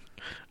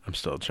 I'm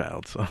still a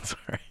child, so I'm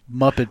sorry.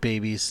 Muppet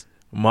Babies.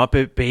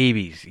 Muppet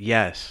Babies,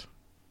 yes.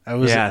 I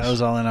was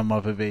all in on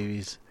Muppet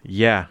Babies.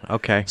 Yeah,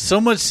 okay.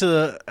 So much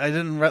to I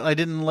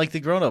didn't like the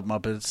grown-up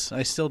Muppets.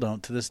 I still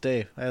don't to this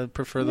day. I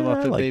prefer the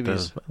Muppet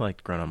Babies. I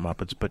like grown-up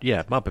Muppets, but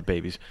yeah, Muppet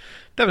Babies.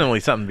 Definitely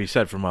something to be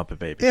said for Muppet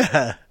Babies.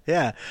 Yeah,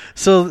 yeah.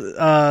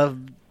 So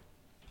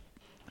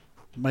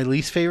my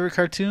least favorite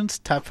cartoons,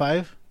 top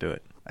 5. Do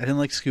it. I didn't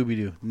like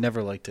Scooby-Doo.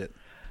 Never liked it.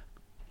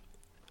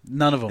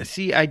 None of them.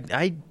 See, I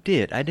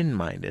did. I didn't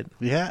mind it.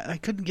 Yeah, I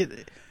couldn't get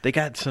it. They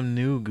got some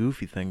new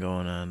goofy thing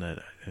going on.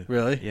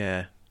 Really?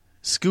 Yeah.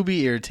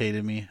 Scooby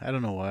irritated me. I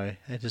don't know why.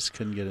 I just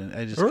couldn't get in. All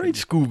right,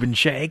 Scoob and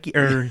Shaggy.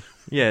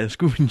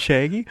 Scoob and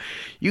Shaggy.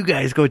 You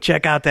guys go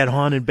check out that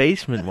haunted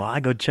basement while I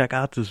go check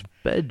out this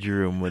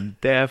bedroom with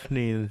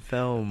Daphne and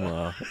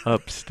Thelma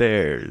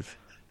upstairs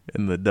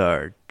in the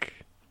dark.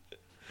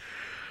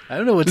 I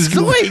don't know what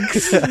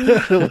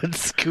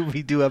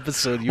Scooby-Doo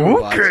episode you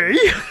were watching.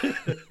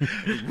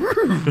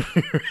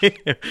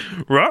 Okay.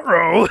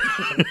 Ruh-roh.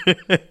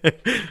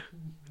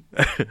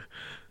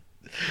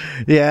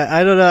 Yeah,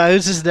 I don't know. I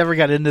just never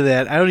got into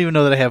that. I don't even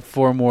know that I have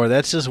 4 more.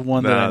 That's just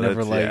one that I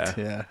never liked.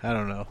 Yeah, I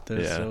don't know.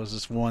 There was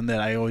just one that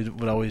I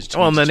would always change.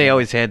 Well, and then they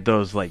always had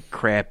those like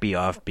crappy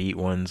offbeat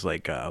ones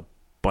like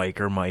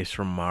Biker Mice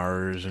from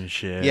Mars and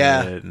shit.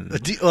 Yeah.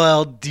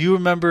 Do you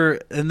remember?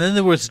 And then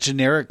there was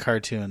generic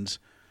cartoons.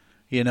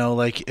 You know,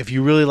 like if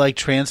you really like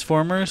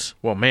Transformers.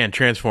 Well, man,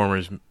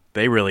 Transformers,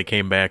 they really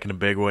came back in a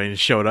big way and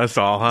showed us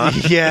all, huh?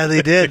 Yeah,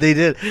 they did. They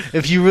did.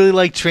 If you really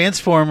like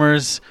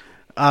Transformers,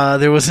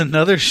 there was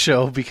another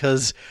show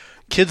because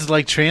kids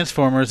like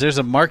Transformers. There's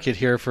a market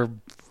here for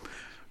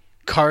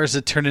cars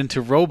that turn into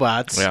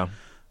robots. Yeah.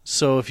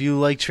 So if you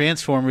like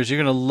Transformers, you're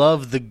going to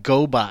love the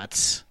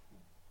GoBots.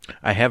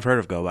 I have heard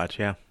of GoBots,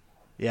 yeah.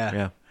 Yeah.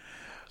 Yeah.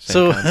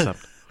 Same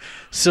concept.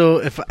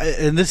 So I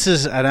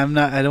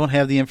don't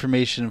have the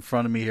information in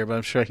front of me here, but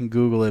I'm sure I can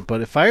Google it. But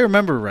if I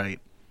remember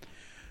right,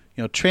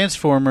 you know,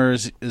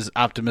 Transformers is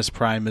Optimus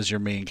Prime as your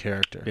main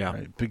character. Yeah.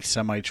 Right? Big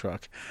semi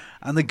truck.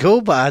 On the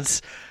GoBots,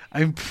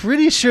 I'm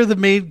pretty sure the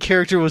main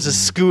character was a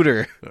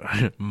scooter.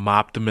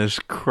 Optimus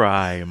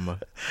Prime.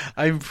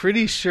 I'm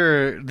pretty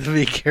sure the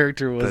main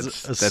character was a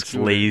scooter. That's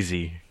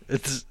lazy.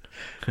 It's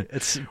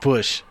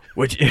Bush.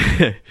 Which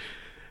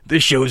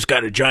this show's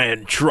got a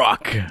giant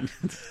truck.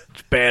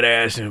 It's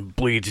badass and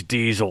bleeds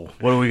diesel.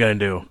 What are we gonna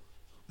do?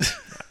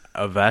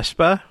 A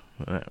Vespa?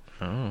 I don't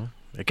know.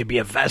 It could be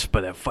a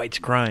Vespa that fights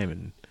crime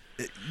and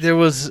there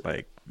was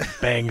like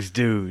bangs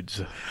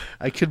dudes.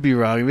 I could be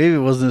wrong. Maybe it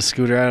wasn't a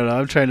scooter. I don't know.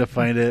 I'm trying to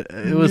find it.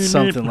 It was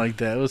something like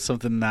that. It was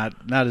something not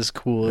as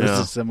cool as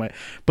a semi.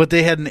 But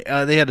they had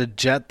a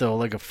jet though,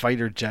 like a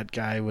fighter jet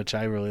guy, which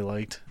I really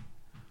liked.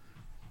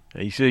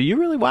 So you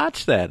really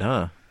watched that,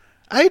 huh?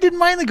 I didn't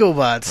mind the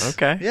GoBots.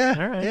 Okay. Yeah.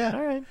 All right. Yeah.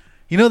 All right.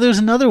 You know, there's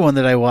another one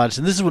that I watched,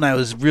 and this is when I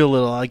was real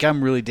little. Like,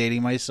 I'm really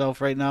dating myself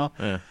right now.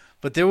 Yeah.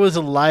 But there was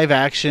a live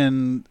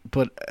action,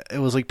 but it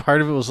was like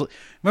part of it was.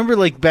 Remember,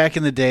 like back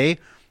in the day,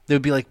 there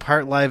would be like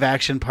part live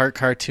action, part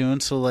cartoon.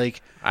 So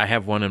like, I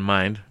have one in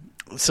mind.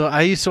 So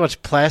I used to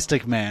watch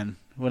Plastic Man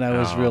when I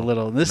was real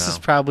little. And this is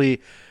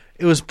probably,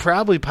 it was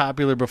probably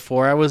popular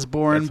before I was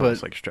born, but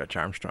it's like Stretch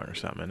Armstrong or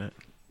something, isn't it?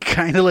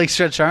 Kind of like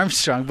Stretch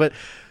Armstrong, but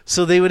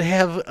so they would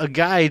have a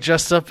guy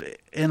dressed up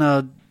in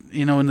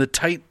in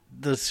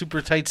the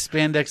super tight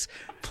spandex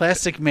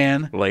Plastic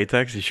Man.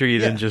 Latex? You sure you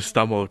didn't just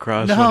stumble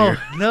across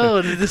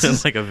No, this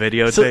is like a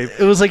videotape? So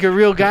it was like a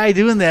real guy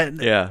doing that.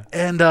 Yeah.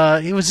 And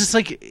it was just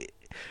like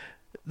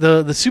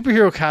the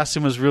superhero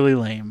costume was really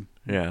lame.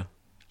 Yeah.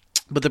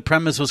 But the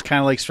premise was kind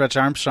of like Stretch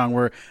Armstrong,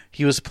 where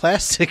he was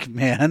Plastic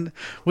Man,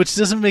 which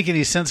doesn't make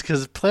any sense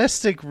because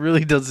plastic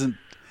really doesn't.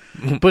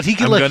 But he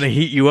could I'm gonna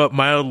heat you up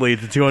mildly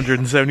to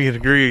 270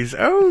 degrees.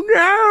 Oh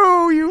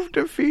no, you've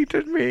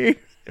defeated me.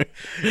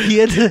 He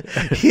had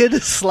to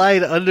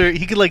slide under.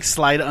 He could like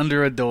slide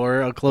under a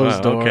door, a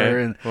closed door,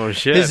 and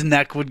his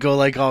neck would go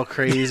like all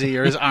crazy,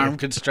 or his arm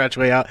could stretch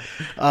way out.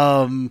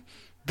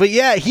 But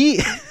yeah,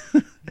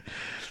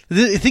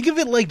 Think of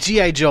it like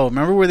G.I. Joe.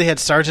 Remember where they had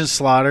Sergeant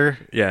Slaughter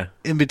Yeah.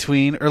 in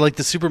between? Or like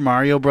the Super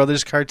Mario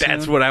Brothers cartoon?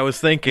 That's what I was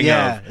thinking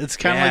Yeah, of. it's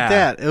kind of like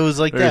that. It was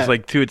like There's that.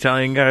 like two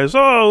Italian guys.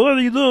 Oh, what are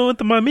you doing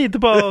with my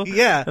meatball?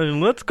 Yeah.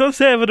 And let's go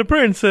save the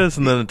princess.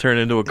 And then it turned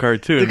into a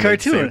cartoon. The They'd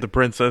cartoon. save the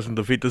princess and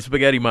defeat the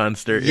spaghetti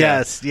monster.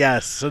 Yes,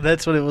 yes. So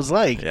that's what it was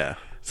like. Yeah.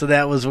 So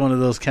that was one of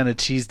those kind of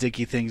cheese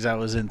dicky things I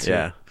was into.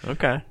 Yeah.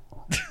 Okay.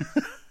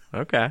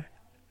 Okay.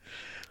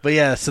 But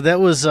yeah, so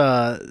that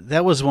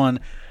was one.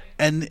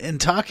 And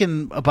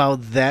talking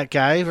about that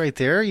guy right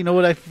there, you know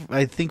what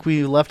I think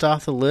we left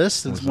off the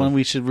list? It's one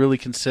we should really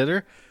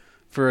consider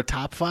for a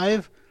top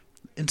 5?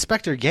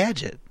 Inspector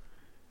Gadget.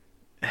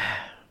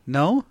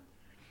 No?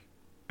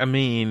 I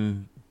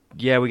mean,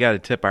 yeah, we got to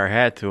tip our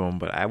hat to him,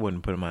 but I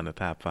wouldn't put him on the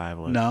top 5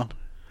 list. No.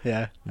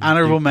 Yeah.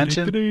 Honorable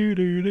mention?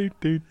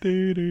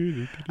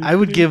 I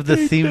would give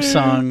the theme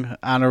song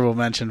honorable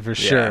mention for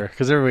sure,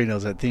 because everybody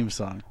knows that theme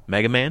song.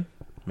 Mega Man?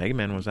 Mega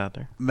Man was out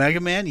there. Mega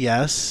Man,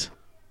 yes.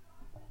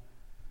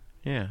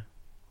 Yeah.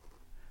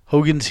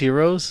 Hogan's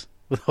Heroes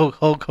with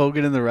Hulk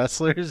Hogan and the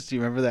Wrestlers. Do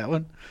you remember that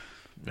one?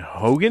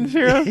 Hogan's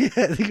Hero? Yeah,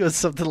 I think it was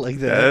something like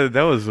that.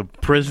 That was a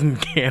prison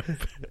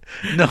camp.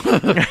 No,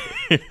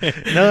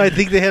 I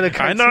think they had a I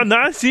cartoon. know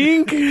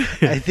nothing.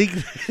 I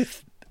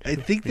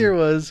think there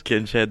was.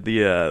 Kinch had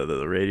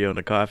the radio in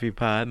the coffee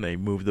pot, and they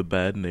moved the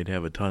bed, and they'd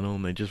have a tunnel,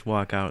 and they'd just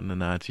walk out into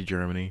Nazi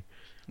Germany,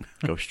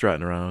 go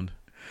strutting around.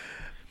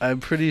 I'm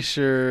pretty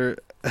sure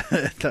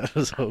that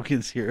was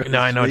Hogan's Heroes. No,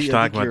 I know what you're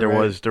talking about.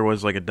 Right. There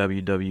was like a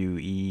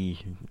WWE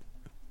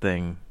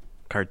thing,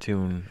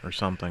 cartoon or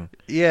something,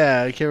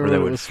 Yeah, I can't where remember they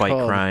what it would was fight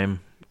called. crime.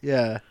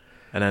 Yeah,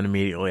 And then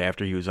immediately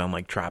after, he was on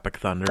like Tropic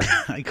Thunder.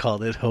 I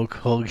called it Hulk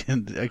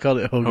Hogan. I called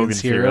it Hogan's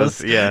Hogan's Heroes.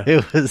 Heroes, yeah.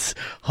 It was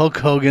Hulk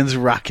Hogan's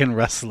Rockin'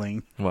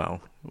 Wrestling.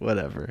 Well,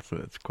 Whatever. so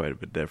it's quite a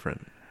bit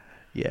different.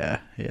 Yeah,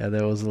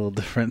 that was a little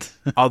different.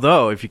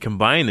 Although, if you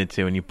combine the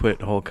two and you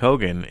put Hulk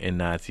Hogan in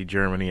Nazi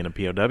Germany in a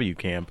POW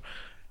camp,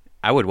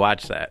 I would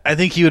watch that. I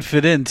think he would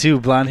fit in too.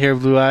 Blonde hair,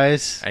 blue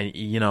eyes. And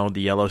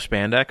the yellow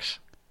spandex.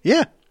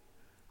 Yeah.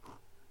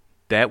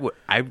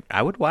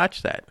 I would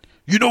watch that.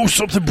 You know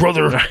something,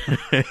 brother?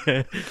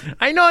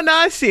 I know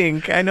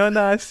nothing.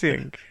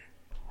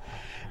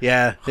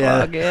 Yeah.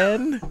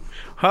 Hogan.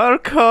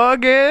 Hulk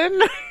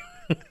Hogan.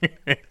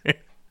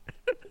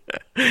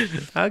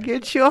 I'll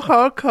get you,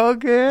 Hulk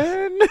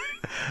Hogan.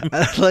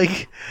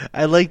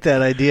 I like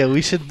that idea.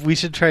 We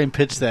should try and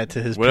pitch that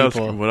to his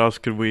people. What else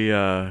could we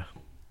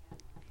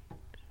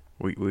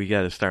we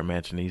got to start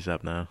matching these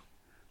up now.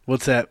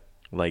 What's that?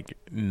 Like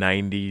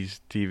 90s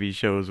TV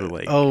shows or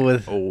like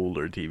with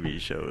older TV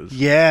shows.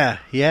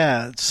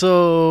 Yeah.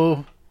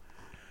 So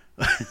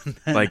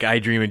like I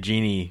Dream of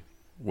Jeannie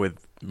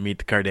with Meet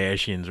the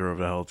Kardashians or whatever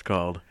the hell it's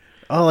called.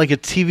 Oh, like a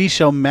TV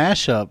show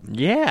mashup.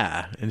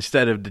 Yeah.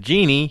 Instead of the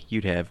genie,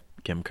 you'd have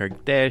Kim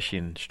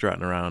Kardashian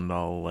strutting around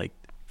all like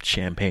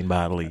champagne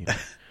bodily.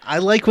 I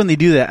like when they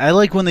do that. I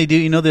like when they do.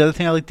 You know, the other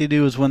thing I like to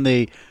do is when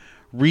they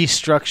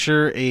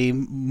restructure a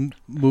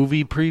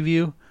movie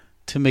preview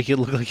to make it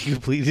look like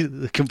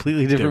a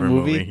completely different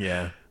movie.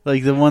 Yeah.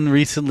 Like the one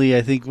recently,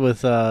 I think,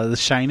 with The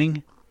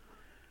Shining,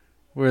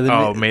 where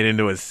they made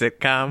into a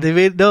sitcom. They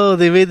made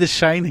The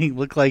Shining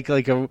look like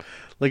a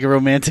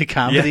romantic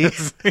comedy,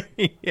 Yes.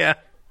 Yeah.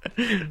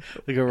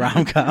 like a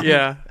rom-com.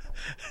 Yeah.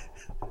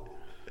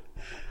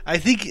 I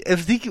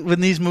think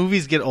when these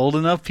movies get old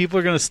enough, people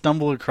are going to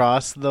stumble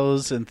across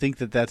those and think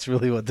that that's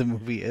really what the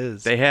movie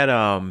is. They had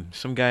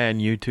some guy on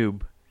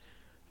YouTube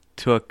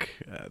took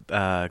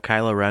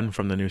Kylo Ren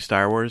from the new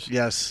Star Wars,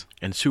 Yes.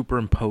 and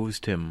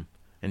superimposed him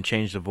and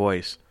changed the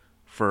voice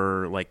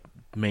for like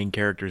main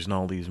characters in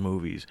all these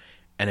movies,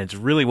 and it's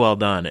really well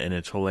done and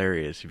it's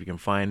hilarious. If you can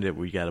find it,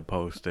 we got to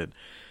post it.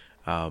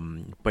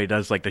 But he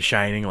does like The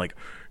Shining, like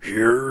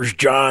here's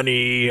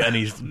Johnny, and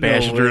he's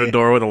bashing through way. the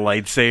door with a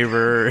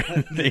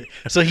lightsaber.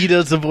 So he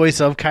does the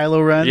voice of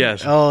Kylo Ren?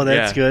 Yes. Oh,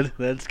 that's Yeah. good.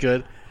 That's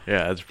good.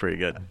 Yeah, that's pretty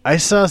good. I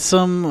saw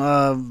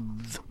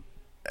some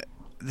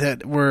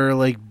that were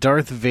like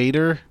Darth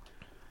Vader.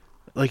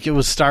 Like it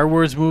was Star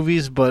Wars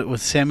movies, but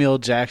with Samuel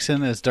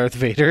Jackson as Darth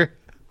Vader.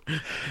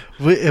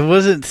 It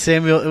wasn't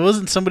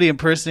somebody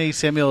impersonating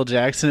Samuel L.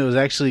 Jackson. It was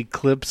actually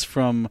clips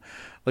from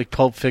like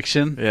Pulp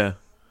Fiction. Yeah.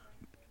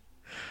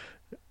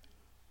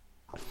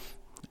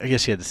 I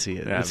guess you had to see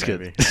it. Yeah, It's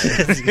maybe. good.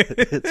 It's good.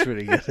 It's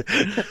pretty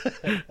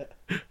good.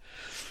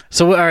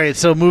 So all right.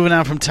 So moving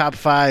on from top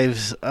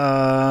fives.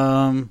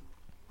 So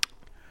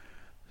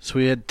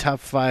we had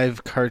top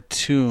 5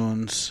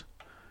 cartoons.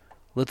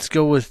 Let's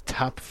go with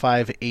top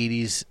 5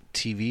 80s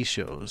TV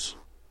shows.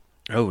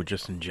 Oh,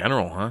 just in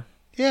general, huh?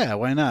 Yeah,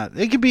 why not?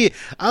 It could be.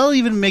 I'll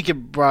even make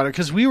it broader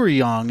because we were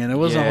young and it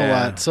wasn't a whole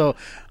Yeah. lot. So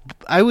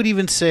I would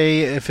even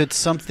say if it's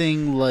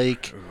something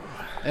like,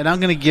 and I'm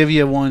going to give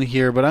you one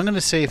here, but I'm going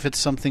to say if it's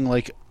something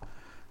like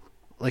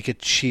a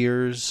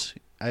Cheers,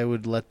 I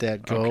would let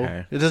that go.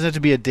 Okay. It doesn't have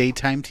to be a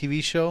daytime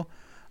TV show.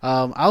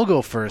 I'll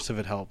go first if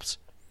it helps.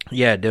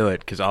 Yeah, do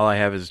it, because all I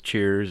have is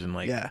Cheers and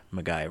like Yeah.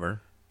 MacGyver.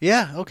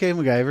 Yeah, okay,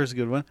 MacGyver's a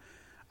good one.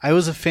 I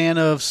was a fan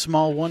of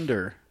Small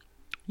Wonder.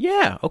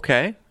 Yeah,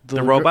 okay.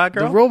 The robot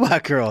girl? The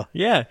robot girl.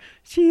 Yeah.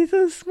 She's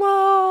a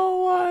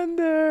small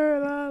wonder.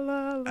 La,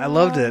 la, la. I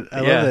loved it.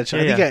 I love that show.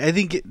 Yeah, I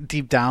think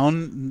deep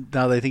down,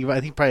 now that I think about it,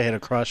 I think probably had a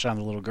crush on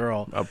the little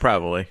girl. Oh,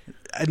 probably.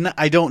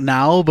 I don't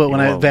now,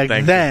 but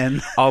back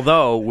then.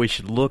 Although we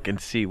should look and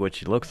see what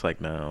she looks like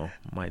now.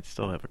 Might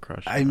still have a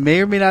crush on I her.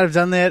 may or may not have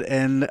done that,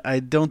 and I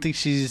don't think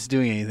she's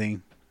doing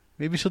anything.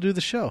 Maybe she'll do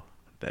the show.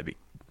 That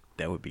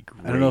would be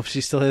great. I don't know if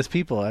she still has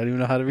people. I don't even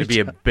know how to reach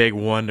It'd be a big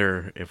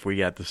wonder if we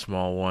got the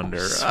small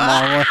wonder.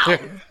 Small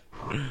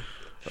wonder.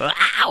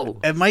 Wow.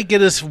 It might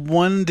get us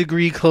 1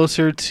 degree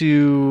closer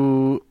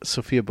to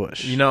Sophia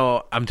Bush. You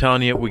know, I'm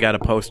telling you, we got to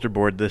poster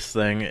board this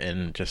thing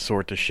and just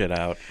sort the shit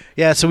out.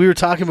 Yeah, so we were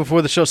talking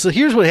before the show. So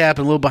here's what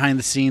happened, a little behind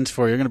the scenes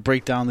for you. I'm going to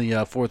break down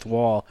the fourth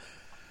wall.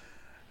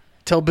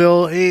 Tell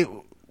Bill, hey,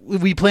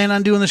 we plan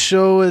on doing the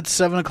show at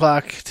 7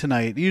 o'clock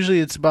tonight. Usually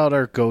it's about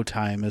our go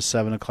time is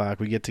 7 o'clock.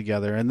 We get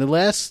together. And the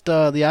last,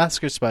 the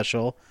Oscar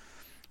special,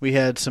 we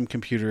had some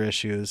computer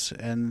issues,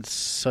 and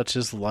such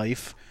is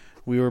life.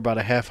 We were about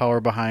a half hour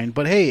behind.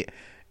 But, hey,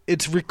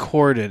 it's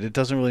recorded. It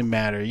doesn't really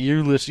matter. You're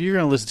going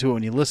to listen to it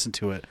when you listen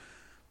to it.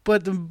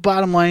 But the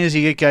bottom line is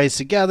you get guys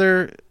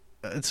together.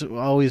 It's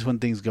always when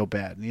things go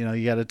bad. You know,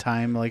 you got a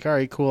time like, all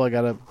right, cool, I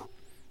got a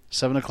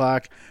 7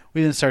 o'clock.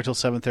 We didn't start till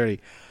 7:30.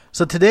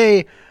 So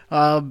today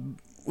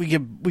we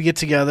get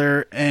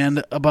together,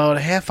 and about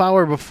a half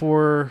hour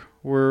before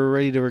we're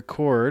ready to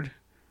record,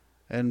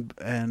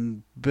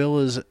 and Bill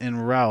is en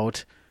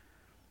route,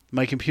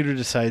 my computer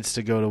decides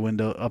to go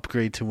to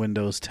upgrade to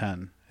Windows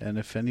 10. And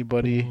if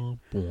anybody,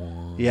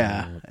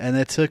 yeah, and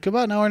it took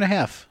about an hour and a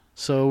half.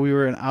 So we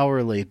were an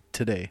hour late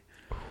today.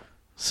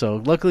 So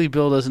luckily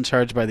Bill doesn't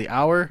charge by the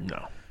hour.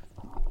 No,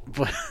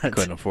 but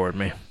couldn't afford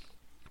me.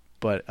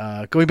 But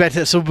going back to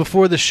that, so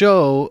before the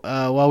show,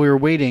 while we were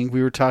waiting,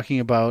 we were talking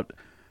about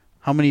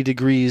how many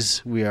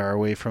degrees we are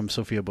away from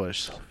Sophia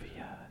Bush.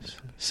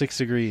 6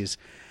 degrees.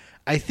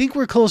 I think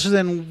we're closer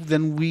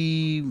than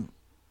we.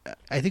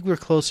 I think we're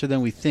closer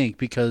than we think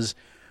because.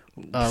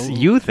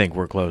 You think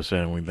we're closer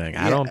than we think.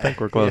 I don't think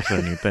we're closer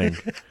than you think.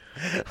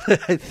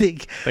 I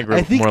think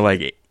we're more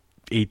like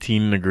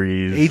 18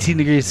 degrees. 18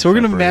 degrees. So we're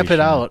going to map it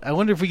out. I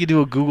wonder if we could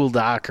do a Google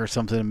Doc or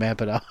something to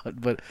map it out.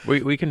 But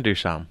we can do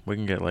some. We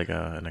can get like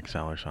an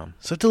Excel or something.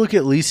 So I have to look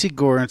at Lisa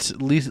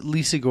Goranson.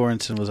 Lisa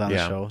Goranson was on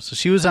the show. So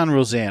she was on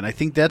Roseanne. I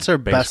think that's our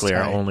best Basically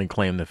our only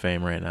claim to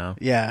fame right now.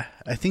 Yeah.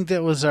 I think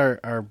that was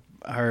our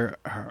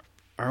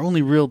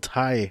only real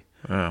tie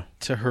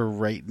to her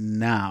right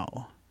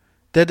now.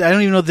 That I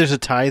don't even know if there's a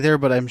tie there,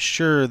 but I'm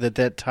sure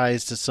that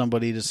ties to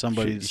somebody.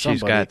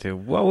 She's got to.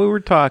 Well, we were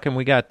talking.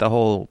 We got the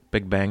whole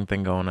Big Bang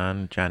thing going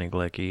on. Johnny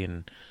Galecki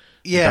and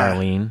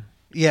Darlene.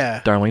 Yeah.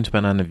 Darlene's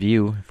been on The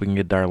View. If we can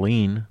get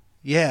Darlene,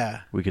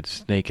 we could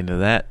snake into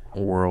that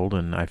world,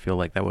 and I feel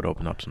like that would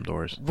open up some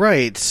doors.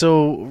 Right.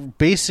 So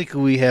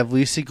basically, we have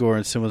Lisa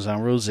Goranson was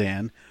on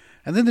Roseanne,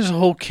 and then there's a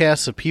whole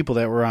cast of people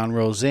that were on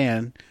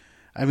Roseanne.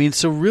 I mean,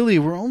 so really,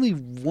 we're only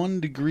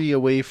 1 degree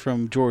away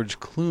from George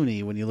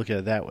Clooney when you look at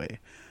it that way.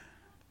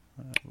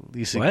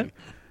 What?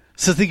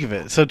 So think of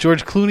it. So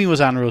George Clooney was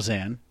on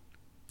Roseanne.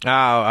 Oh,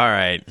 all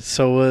right.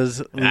 So was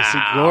Lisa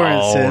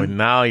Goranson. Oh,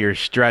 now you're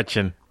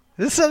stretching.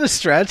 This is not a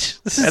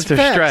stretch. That's a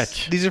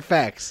stretch. These are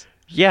facts.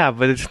 Yeah,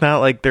 but it's not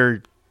like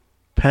they're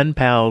pen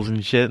pals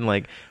and shit and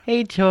like,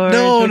 hey, George,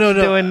 what you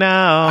doing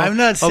now? I'm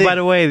not saying... Oh, by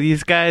the way,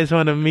 these guys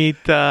want to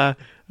meet, I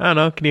don't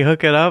know, can you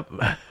hook it up?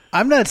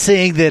 I'm not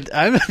saying that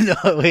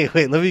no, wait,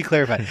 let me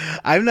clarify.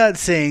 I'm not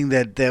saying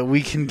that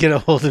we can get a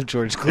hold of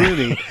George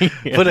Clooney,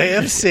 but I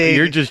am saying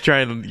you're just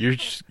trying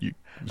to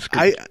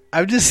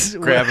I'm just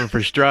grabbing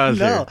for straws.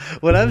 No, here.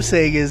 What I'm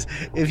saying is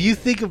if you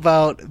think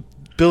about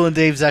Bill and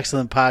Dave's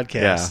Excellent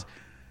Podcast,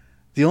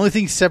 the only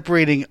thing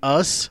separating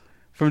us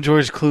from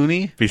George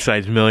Clooney,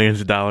 besides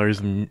millions of dollars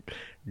and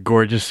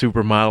gorgeous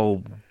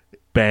supermodel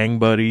bang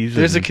buddies,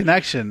 there's a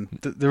connection.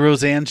 The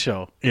Roseanne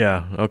show.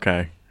 Yeah,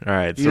 okay. All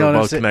right, so we're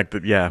both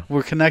connected. Yeah,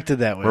 we're connected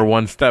that way. We're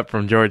one step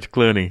from George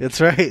Clooney. That's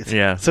right.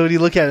 Yeah. So when you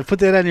look at it, put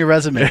that on your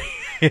resume.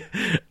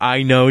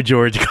 I know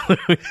George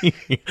Clooney.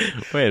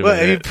 Wait a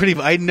minute.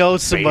 I know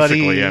somebody.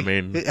 Basically, I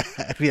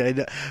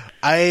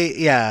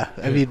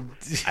mean,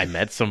 I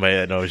met somebody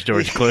that knows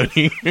George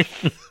Clooney.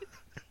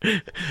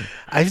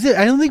 I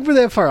don't think we're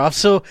that far off.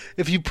 So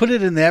if you put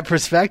it in that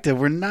perspective,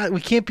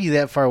 we can't be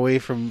that far away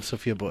from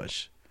Sophia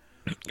Bush.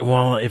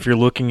 Well, if you're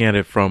looking at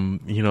it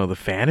from, the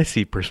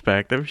fantasy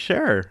perspective,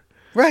 sure.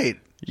 Right.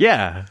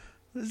 Yeah.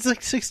 It's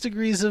like 6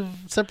 degrees of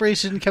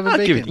separation, Kevin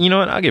Bacon. You know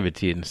what? I'll give it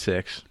to you in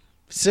 6.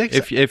 6?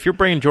 If you're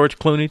bringing George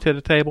Clooney to the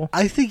table,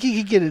 I think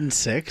you could get it in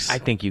 6. I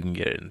think you can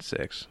get it in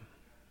 6.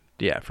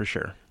 Yeah, for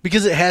sure.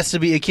 Because it has to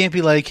be. It can't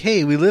be like,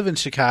 hey, we live in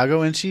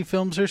Chicago and she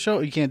films her show.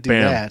 You can't do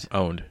that.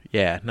 Owned.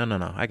 Yeah.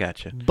 No. I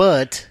got you.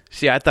 But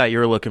see, I thought you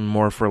were looking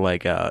more for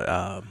like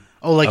a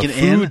like an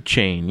food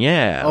chain.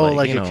 Yeah. Oh,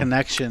 like a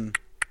connection.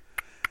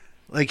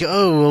 Like,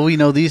 we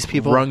know these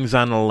people. Rungs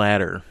on the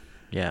ladder.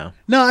 Yeah.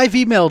 No, I've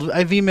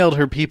emailed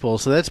her people,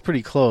 so that's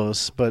pretty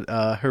close. But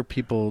her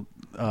people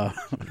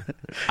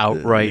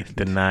outright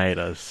denied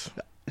us.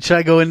 Should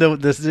I go into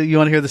this? You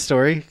want to hear the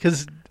story?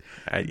 Because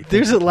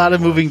There's a lot of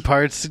moving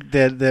parts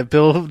that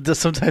Bill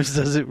sometimes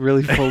doesn't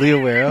really fully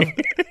aware of.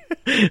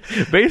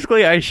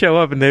 Basically, I show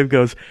up and Dave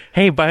goes,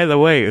 "Hey, by the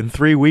way, in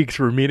 3 weeks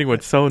we're meeting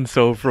with so and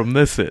so from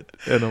this it,"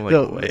 and I'm like,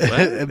 No, "Wait,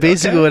 what?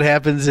 basically, Okay. what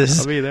happens is,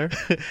 I'll be there."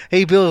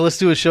 "Hey, Bill, let's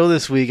do a show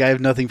this week. I have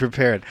nothing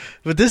prepared."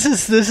 But this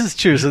is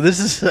true. So this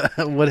is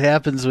what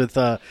happens with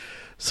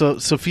so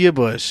Sophia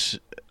Bush.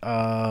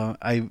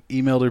 I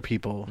emailed her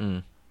people,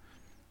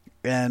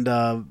 and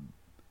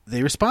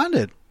they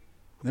responded.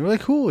 They were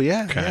like, "Cool,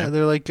 yeah, Okay. yeah."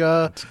 They're like,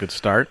 That's a good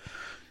start.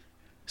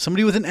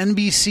 somebody with an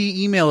NBC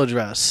email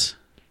address.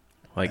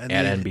 Like And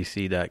at they-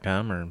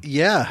 NBC.com or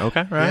Yeah.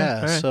 Okay, right, Yeah.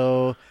 all right.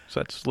 So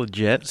that's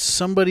legit.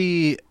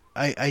 somebody,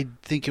 I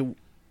think it.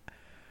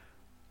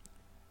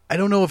 I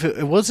don't know if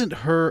it wasn't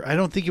her. I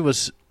don't think it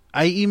was.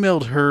 I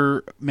emailed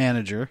her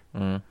manager,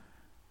 Mm.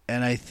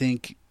 and I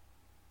think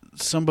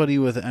somebody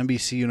with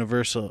NBC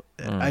Universal.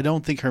 I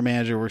don't think her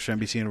manager works for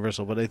NBC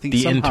Universal, but I think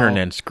The somehow,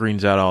 internet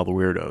screens out all the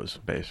weirdos,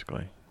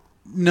 basically.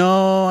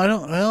 No, I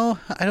don't. Well,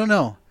 I don't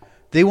know.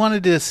 They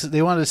wanted this.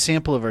 They wanted a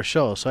sample of our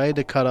show, so I had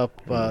to cut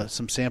up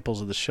some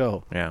samples of the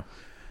show. Yeah.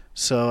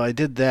 So I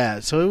did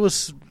that. So it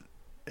was.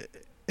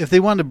 If they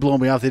wanted to blow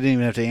me off, they didn't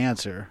even have to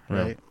answer, Yeah.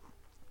 right?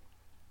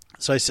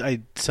 So I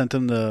sent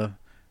them the.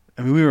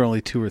 I mean, we were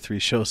only 2 or 3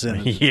 shows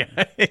in.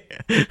 Yeah.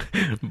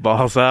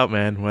 Balls out,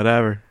 man.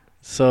 Whatever.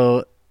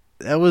 So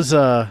that was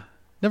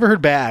never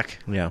heard back.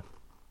 Yeah.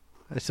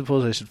 I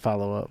suppose I should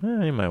follow up.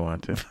 You might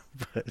want to.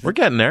 But- We're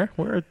getting there.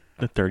 We're at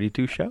the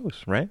 32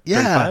 shows, right?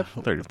 Yeah,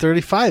 35? 30.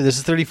 35. This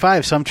is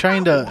 35. So I'm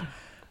trying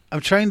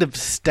to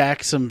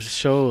stack some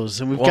shows,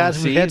 and we've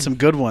see- had some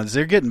good ones.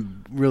 They're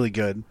getting really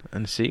good.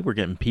 And see, we're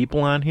getting people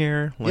on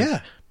here. Like,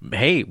 Yeah.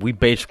 Hey, we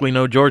basically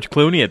know George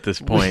Clooney at this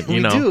point. we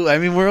you know. do. I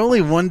mean, we're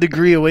only 1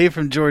 degree away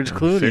from George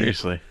Clooney.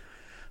 Seriously.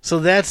 So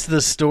that's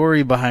the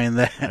story behind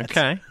that.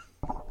 Okay.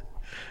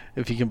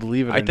 If you can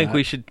believe it. I or think not.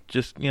 we should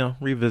just,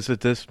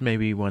 revisit this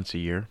maybe once a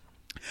year.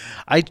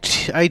 I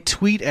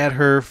tweet at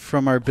her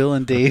from our Bill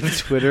and Dave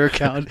Twitter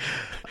account.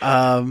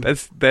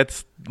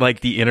 That's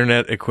like the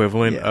internet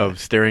equivalent Yeah. of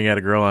staring at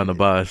a girl on the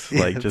bus.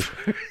 Like just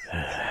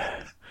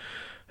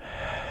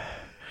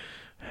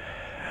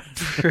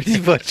pretty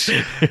much.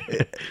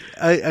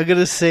 I'm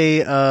gonna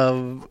say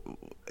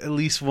at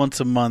least once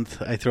a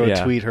month I throw a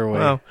tweet her way.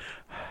 Well,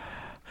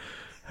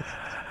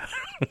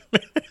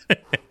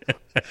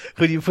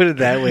 When you put it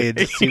that way, it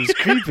just seems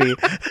creepy.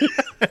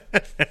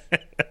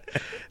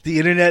 The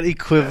internet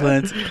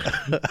equivalent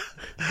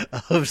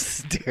of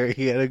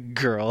staring at a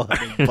girl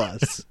on a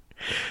bus.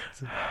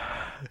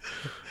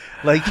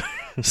 Like,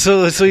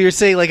 so you're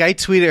saying, like, I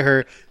tweet at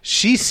her,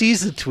 she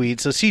sees the tweet,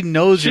 so she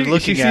knows you're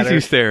looking she at sees her.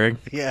 you staring,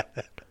 Yeah.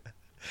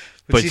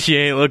 but she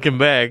ain't looking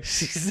back.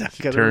 she's not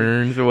gonna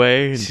Turns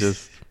away and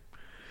She's-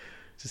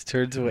 just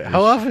turns away.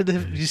 How often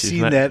have you she's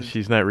seen not, that?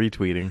 She's not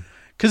retweeting.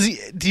 Because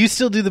do you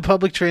still do the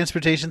public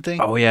transportation thing?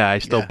 Oh yeah, I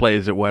still Yeah. play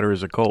Is It Wet or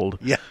Is It Cold?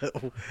 Yeah.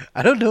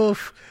 I don't know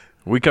if.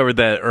 We covered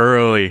that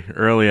early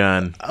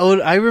on, Oh,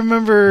 I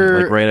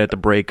remember. like right at the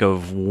break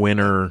of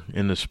winter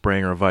in the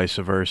spring or vice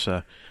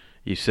versa.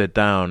 You sit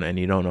down and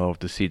you don't know if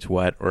the seat's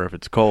wet or if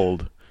it's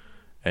cold,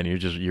 and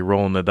you're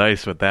rolling the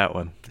dice with that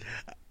one.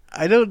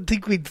 I don't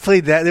think we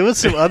played that. There was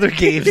some other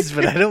games,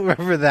 but I don't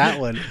remember that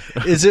one.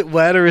 Is it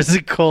wet or is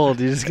it cold?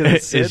 You're just gonna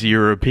sit. Is he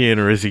European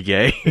or is he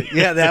gay?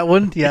 Yeah, that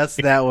one. Yes,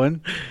 that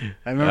one.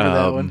 I remember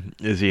that one.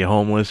 Is he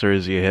homeless or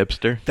is he a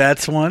hipster?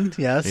 That's one.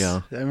 Yes. Yeah.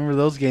 I remember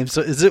those games.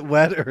 So, is it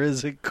wet or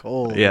is it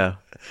cold? Yeah,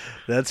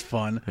 That's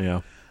fun.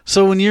 yeah.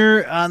 So when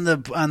you're on the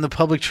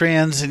public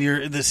trans and you're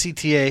in the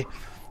CTA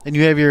and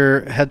you have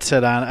your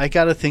headset on, I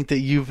got to think that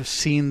you've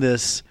seen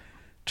this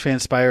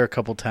transpire a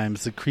couple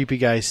times. The creepy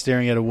guy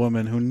staring at a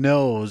woman who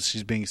knows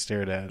she's being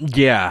stared at.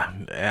 Yeah,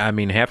 I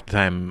mean, half the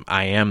time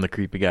I am the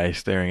creepy guy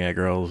staring at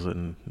girls,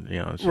 and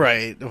it's,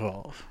 Right.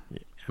 Well,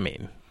 I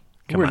mean,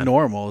 come we're on.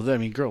 normal. I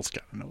mean, girls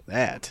got to know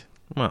that.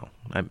 Well,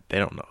 they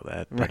don't know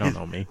that. They Right. don't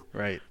know me.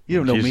 Right. You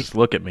don't know me. Just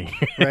look at me.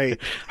 Right.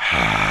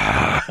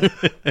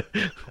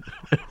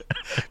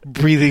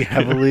 Breathing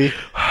heavily.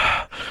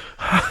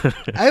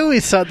 I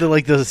always thought that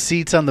like the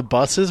seats on the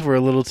buses were a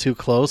little too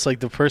close. Like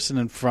the person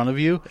in front of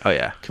you Oh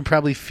yeah. can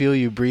probably feel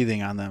you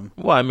breathing on them.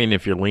 Well, I mean,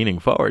 if you're leaning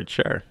forward,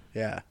 sure.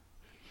 Yeah.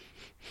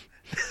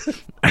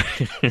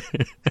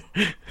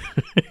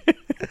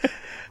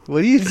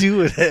 What do you do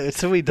with it? If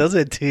somebody does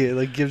it to you,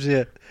 like gives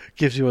you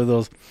one of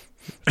those.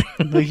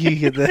 Like you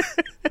get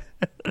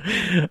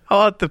that.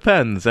 Oh, it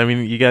depends. I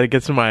mean, you got to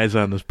get some eyes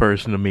on this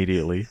person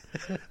immediately,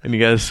 and you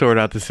got to sort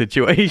out the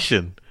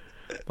situation.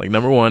 Like,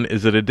 number one,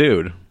 is it a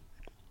dude?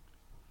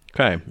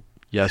 Okay,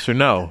 yes or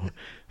no.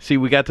 See,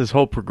 we got this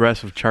whole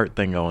progressive chart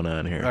thing going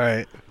on here. All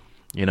right.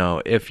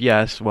 If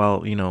yes,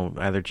 well,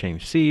 either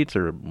change seats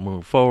or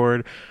move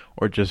forward,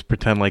 or just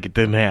pretend like it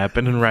didn't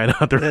happen and ride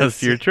out the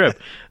rest of your trip.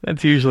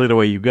 That's usually the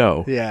way you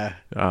go. Yeah.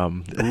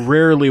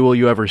 Rarely will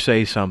you ever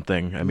say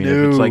something. I mean,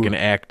 if it's No. like an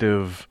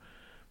active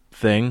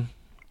thing,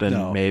 then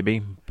No.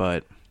 maybe.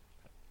 But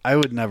I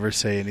would never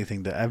say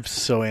anything I'm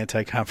so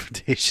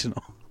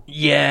anti-confrontational.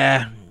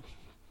 yeah,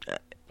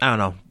 I don't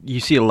know. You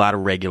see a lot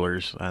of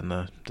regulars on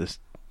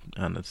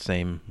the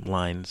same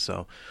line.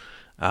 So,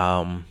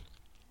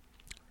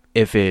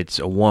 if it's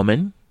a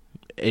woman,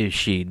 is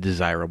she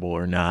desirable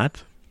or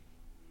not?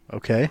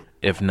 Okay.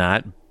 If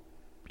not,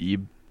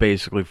 you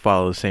basically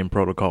follow the same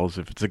protocols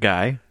if it's a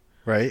guy.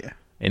 Right.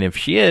 And if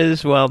she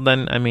is, well,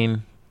 then, I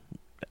mean,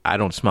 I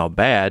don't smell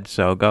bad,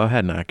 so go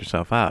ahead and knock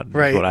yourself out.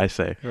 Right. That's what I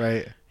say.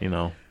 Right. You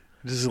know.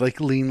 Just like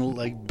lean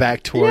like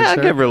back towards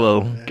her. Give her a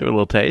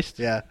little taste.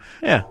 Yeah.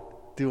 Yeah.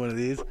 Do one of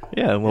these.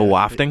 Yeah, a little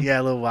wafting.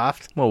 Yeah, a little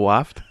waft. A little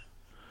waft.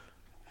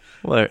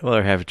 Let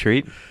her have a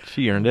treat.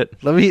 She earned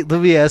it. Let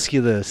me ask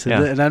you this,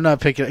 Yeah. and I'm not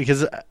picking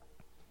because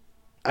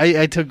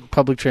I took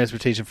public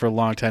transportation for a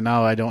long time.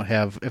 Now I don't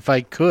have. If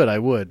I could, I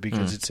would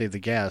because it'd save the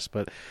gas,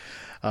 but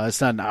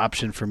it's not an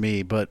option for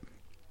me. But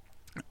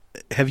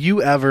have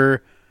you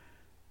ever,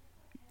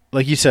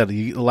 like you said,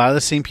 a lot of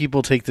the same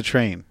people take the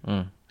train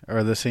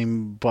or the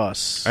same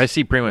bus? I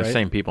see pretty much the right?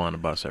 same people on the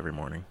bus every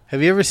morning.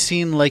 Have you ever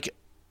seen like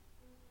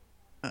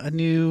a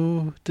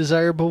new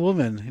desirable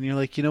woman, and you're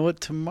like, you know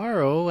what?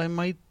 Tomorrow I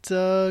might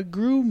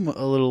groom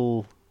a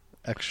little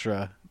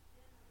extra,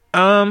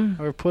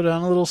 or put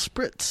on a little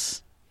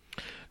spritz.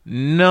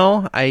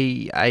 No,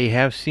 I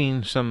have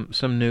seen some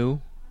new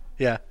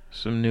Yeah.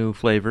 some new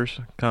flavors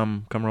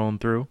come rolling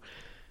through.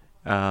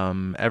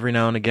 Every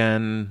now and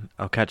again,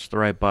 I'll catch the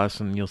right bus,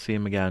 and you'll see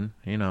them again.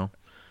 You know,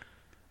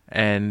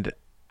 and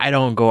I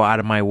don't go out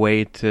of my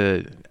way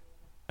to.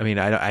 I mean,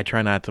 I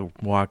try not to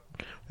walk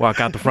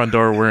out the front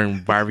door wearing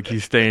barbecue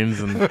stains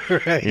and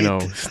Right. you know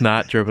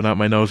snot dripping out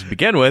my nose to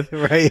begin with.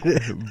 Right.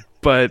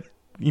 But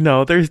you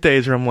know, there's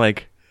days where I'm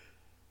like,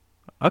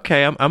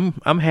 okay,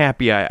 I'm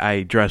happy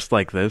I dressed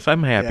like this.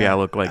 I'm happy I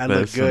look like I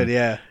this. look good, and,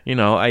 yeah. You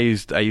know, I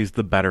used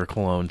the better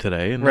cologne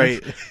today, and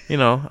Right. you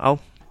know,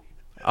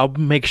 I'll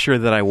make sure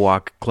that I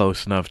walk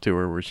close enough to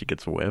her where she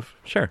gets a whiff.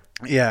 Sure.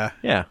 Yeah.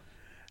 Yeah.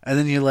 And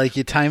then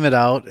you time it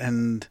out,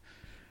 and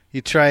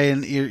you try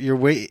and you're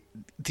wait.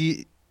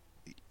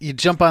 You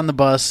jump on the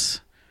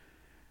bus,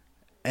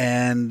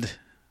 and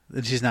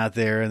then she's not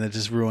there, and it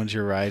just ruins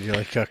your ride. You're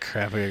like, oh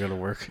crap, I gotta go to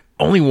work.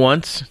 Only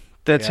once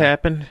that's Yeah.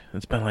 happened.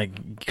 It's been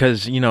like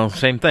because you know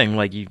same thing.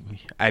 Like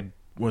I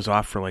was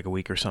off for like a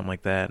week or something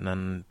like that, and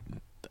then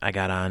I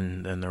got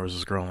on, and there was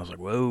this girl, and I was like,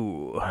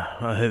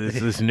 whoa, is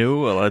this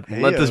new? Let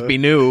this be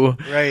new.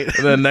 Right.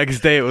 And the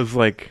next day it was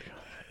like,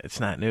 it's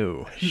not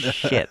new.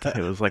 Shit. It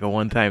was like a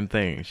one-time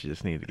thing. She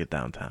just needed to get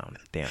downtown.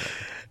 Damn it.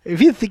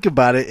 If you think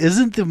about it,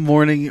 isn't the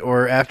morning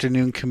or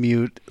afternoon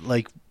commute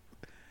like?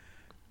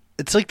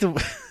 It's like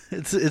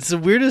it's the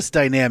weirdest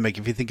dynamic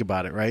if you think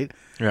about it, right?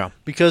 Yeah.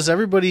 Because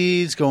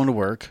everybody's going to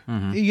work.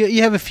 Mm-hmm.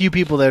 You have a few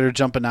people that are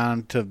jumping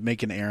on to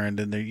make an errand,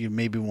 and you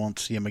maybe won't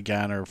see them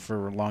again or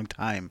for a long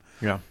time.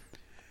 Yeah.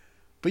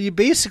 But you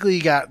basically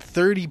got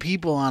 30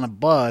 people on a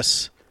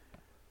bus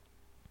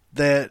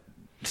that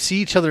see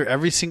each other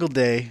every single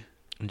day.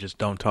 And just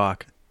don't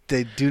talk.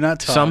 They do not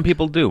talk. Some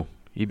people do.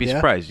 You'd be Yeah.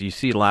 surprised. You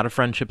see a lot of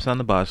friendships on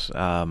the bus.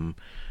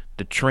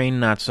 The train,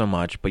 not so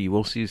much, but you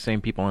will see the same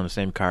people on the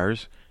same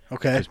cars.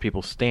 Okay. Because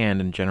people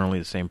stand in generally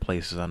the same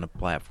places on the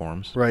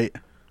platforms. Right.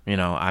 You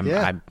know,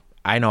 Yeah.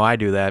 I know I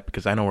do that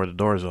because I know where the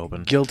doors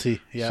open.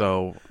 Guilty. Yeah.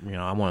 So, you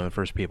know, I'm one of the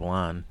first people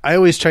on. I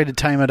always try to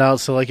time it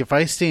out. So, like, if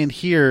I stand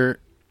here,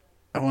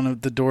 I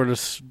want the door to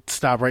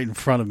stop right in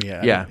front of me.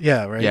 Yeah.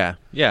 Yeah, right? Yeah.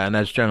 Yeah, and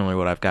that's generally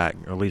what I've got,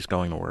 or at least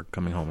going to work.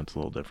 Coming home, it's a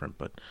little different.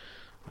 But,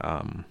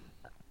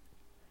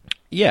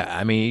 yeah,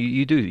 I mean,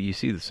 you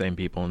see the same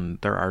people, and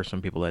there are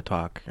some people that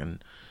talk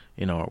and,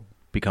 you know,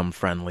 become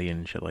friendly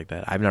and shit like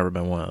that. I've never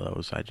been one of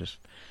those. I just,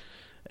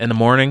 in the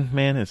morning,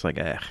 man, it's like,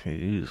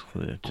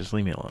 just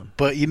leave me alone.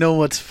 But you know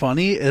what's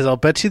funny is I'll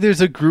bet you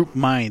there's a group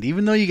mind.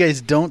 Even though you guys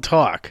don't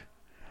talk,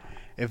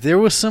 if there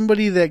was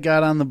somebody that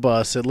got on the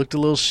bus that looked a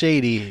little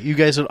shady, you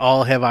guys would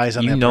all have eyes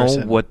on that person.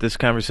 You know what this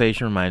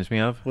conversation reminds me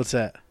of? What's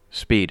that?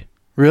 Speed.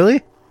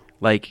 Really?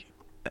 Like,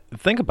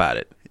 think about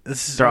it.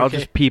 This is They're all okay.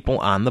 just people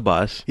on the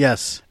bus.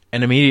 Yes.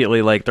 And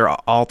immediately, like, they're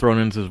all thrown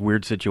into this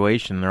weird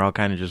situation. They're all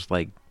kind of just,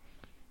 like,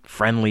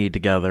 friendly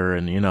together.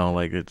 And, you know,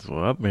 like, it's,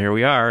 well, here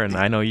we are. And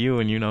I know you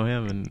and you know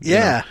him. And you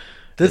Yeah. know,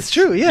 That's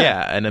true. Yeah.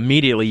 Yeah. And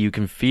immediately you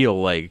can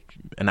feel, like,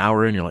 an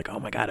hour in, you're like, oh,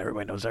 my God,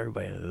 everybody knows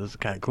everybody. This is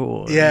kind of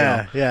cool.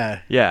 Yeah. You know? Yeah.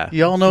 Yeah.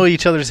 You all know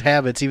each other's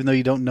habits, even though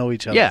you don't know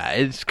each other. Yeah,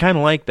 it's kind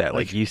of like that.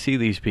 Like, Like- you see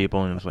these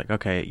people, and it's like,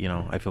 okay, you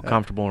know, I feel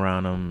comfortable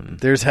around them. And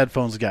There's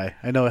headphones guy.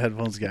 I know a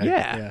headphones guy.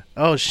 Yeah.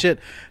 Oh shit,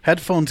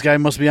 headphones guy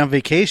must be on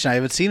vacation. I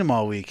haven't seen him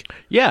all week.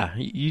 yeah,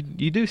 you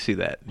do see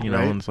that, you know,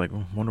 Right. and it's like,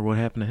 well, wonder what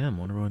happened to him.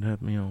 Wonder what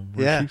happened, you know,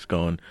 where Yeah. she's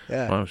going.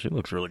 Yeah. Well, she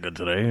looks really good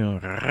today.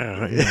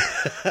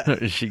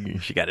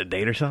 she got a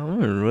date or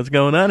something, or what's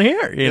going on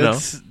here? You know,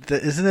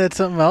 Isn't that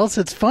something else?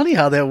 It's funny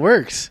how that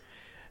works.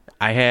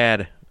 I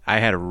had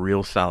a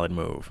real solid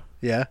move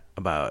Yeah.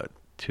 about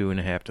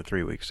 2.5 to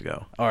 3 weeks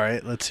ago. All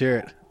right, let's hear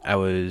it. I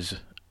was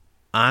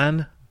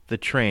on the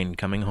train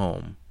coming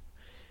home,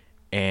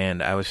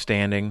 and I was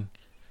standing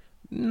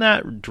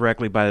not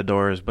directly by the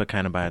doors, but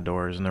kind of by the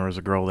doors, and there was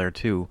a girl there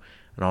too.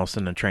 And all of a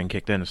sudden, the train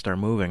kicked in and started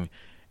moving,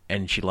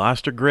 and she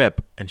lost her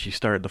grip, and she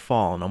started to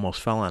fall and almost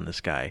fell on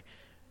this guy.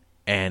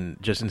 And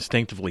just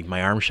instinctively,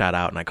 my arm shot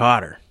out, and I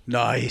caught her.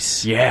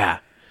 Nice. Yeah.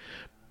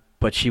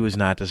 But she was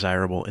not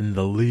desirable in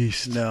the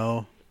least.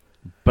 No.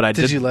 But I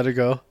Did you let her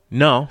go?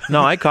 No,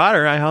 I caught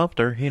her. I helped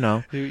her, you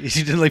know. You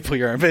didn't like pull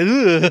your arm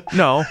back?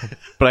 No,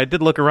 but I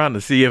did look around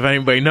to see if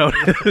anybody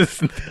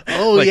noticed.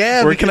 Oh, like,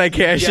 yeah. Where can I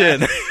cash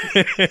in?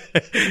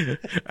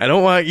 I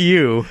don't want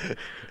you.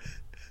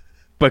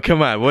 But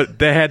come on,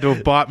 they had to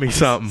have bought me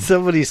something.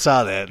 Somebody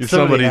saw that.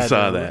 Somebody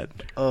saw that.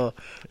 Oh,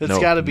 that's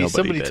got to be.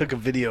 Somebody did. took a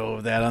video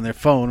of that on their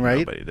phone, right?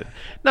 Nobody did.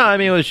 No, I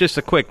mean, it was just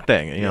a quick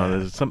thing. You know,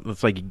 there's something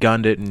that's like you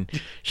gunned it and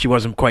she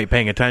wasn't quite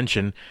paying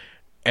attention.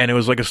 And it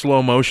was like a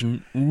slow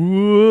motion,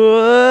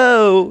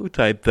 whoa,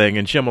 type thing.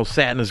 And she almost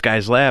sat in this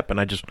guy's lap, and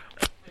I just,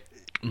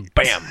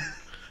 bam.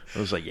 I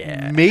was like,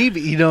 yeah.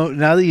 Maybe,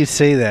 now that you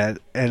say that,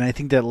 and I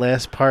think that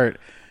last part,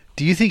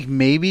 do you think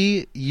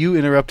maybe you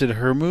interrupted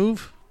her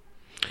move?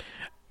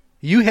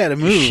 You had a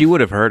move. She would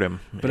have hurt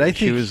him. But I think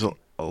she was a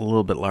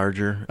little bit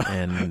larger.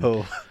 And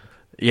oh.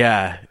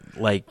 Yeah,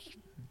 like,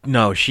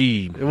 no,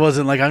 she... It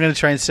wasn't like, I'm going to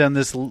try and sit on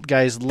this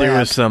guy's lap. There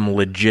was some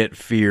legit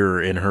fear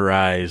in her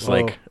eyes,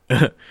 like...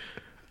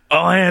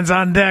 All hands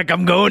on deck,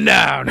 I'm going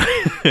down.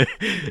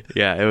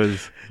 Yeah, it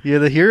was... You're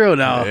the hero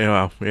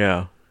now.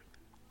 Yeah.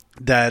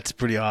 That's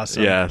pretty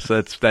awesome. Yeah,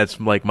 so that's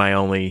like my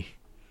only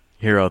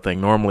hero thing.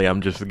 Normally,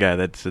 I'm just the guy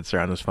that sits there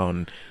on his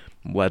phone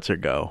and lets her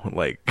go.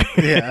 Like,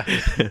 yeah.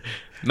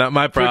 Not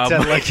my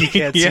problem. Pretend like you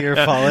can't see her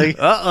falling.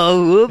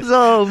 Whoops,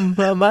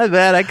 my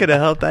bad. I could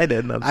have helped. I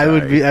didn't. I'm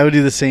sorry. I would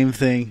do the same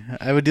thing.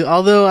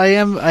 Although I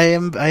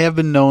have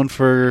been known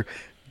for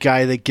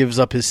guy that gives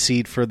up his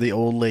seat for the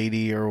old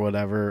lady or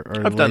whatever.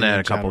 Or I've done that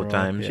a couple of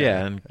times,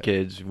 and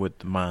kids with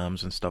the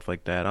moms and stuff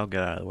like that. I'll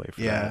get out of the way for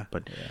that.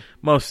 But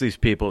most of these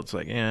people, it's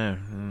like,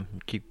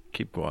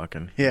 keep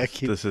walking. Yeah,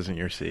 this isn't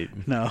your seat.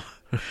 No.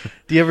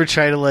 Do you ever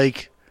try to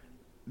like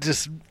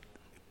just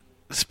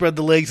spread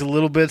the legs a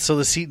little bit so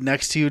the seat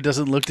next to you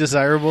doesn't look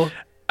desirable?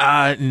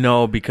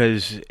 No,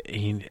 because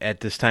at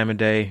this time of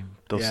day,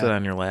 they'll sit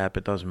on your lap.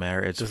 It doesn't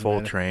matter. It's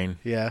full train.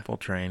 Yeah, full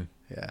train.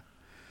 Yeah.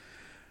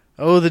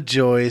 Oh, the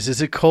joys.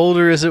 Is it cold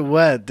or is it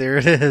wet? There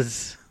it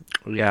is.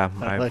 Yeah,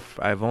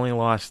 I've only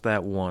lost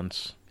that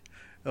once.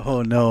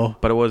 Oh, no.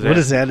 But it was what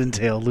does that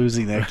entail,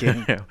 losing that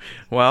game?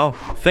 Well,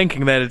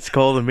 thinking that it's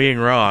cold and being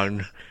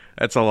wrong,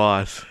 that's a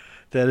loss.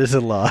 That is a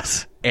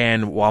loss.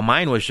 And while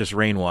mine was just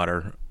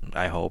rainwater,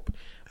 I hope,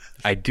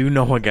 I do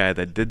know a guy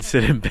that did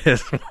sit and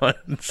piss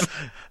once.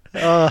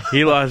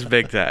 He lost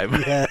big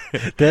time. Yeah,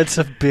 that's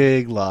a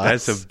big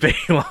loss. That's a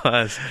big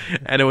loss.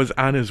 And it was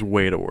on his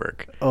way to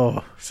work.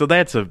 Oh. So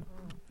that's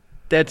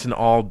an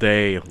all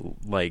day,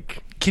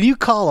 like... Can you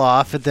call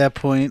off at that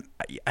point?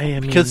 I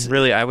mean, because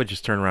really, I would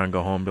just turn around and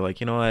go home and be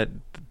like, you know what?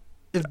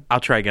 I'll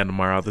try again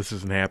tomorrow. This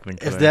isn't happening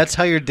today. If that's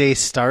how your day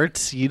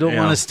starts, you don't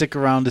want to stick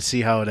around to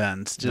see how it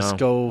ends. Just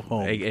go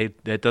home.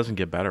 It doesn't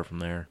get better from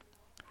there.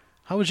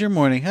 How was your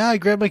morning? I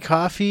grabbed my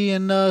coffee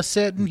and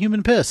sat in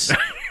human piss.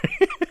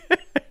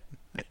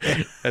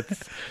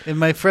 In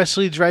my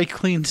freshly dry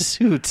cleaned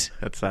suit.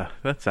 That's a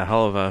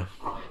hell of a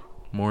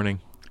morning.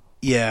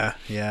 Yeah.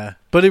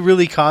 But it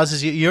really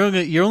causes you. You're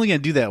only going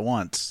to do that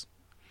once.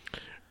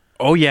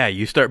 Oh yeah,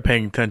 you start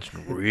paying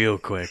attention real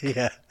quick.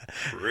 Yeah,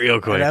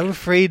 real quick. And I'm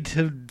afraid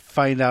to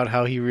find out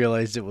how he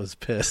realized it was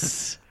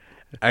piss.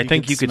 I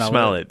think you could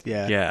smell it.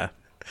 Yeah.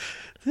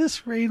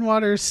 This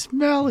rainwater is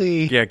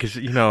smelly. Yeah, because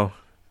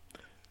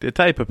the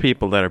type of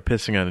people that are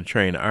pissing on a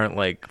train aren't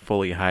like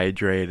fully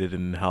hydrated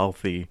and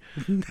healthy.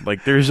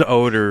 Like there's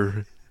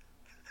odor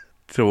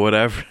to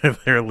whatever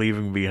they're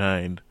leaving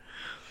behind.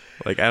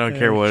 Like I don't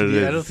care what it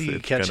is. I don't think you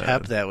catch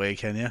hep that way,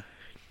 can you?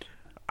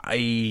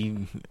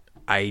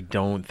 I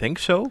don't think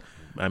so.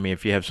 I mean,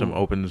 if you have some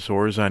open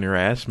sores on your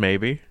ass,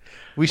 maybe.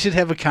 We should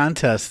have a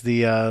contest.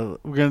 We're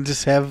gonna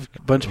just have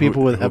a bunch of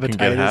people with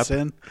hepatitis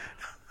in.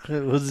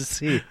 We'll just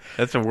see.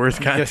 That's the worst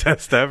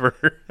contest ever.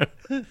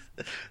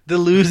 The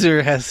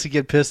loser has to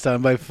get pissed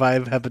on by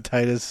 5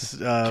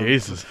 hepatitis.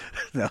 Jesus.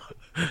 No.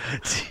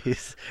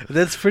 Jeez.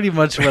 That's pretty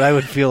much what I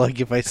would feel like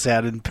if I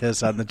sat and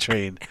piss on the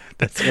train.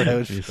 That's what I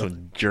would feel.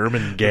 Some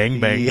German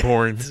gangbang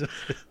porn.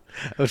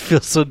 I would feel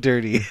so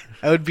dirty.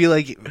 I would be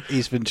like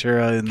Ace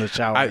Ventura in the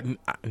shower.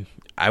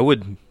 I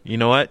would, you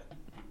know what?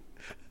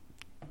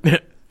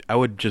 I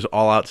would just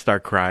all out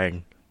start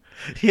crying.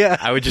 Yeah.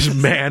 I would just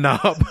man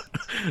up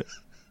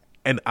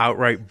and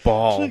outright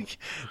bawl.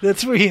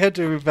 That's where you have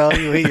to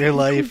evaluate your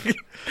life.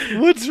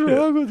 What's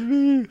wrong with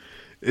me?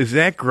 Is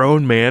that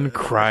grown man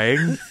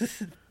crying?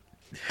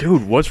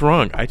 Dude, what's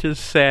wrong? I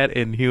just sat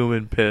in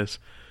human piss.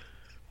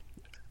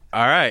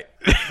 All right.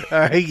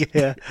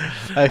 Yeah.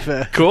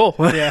 Cool.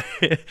 Yeah.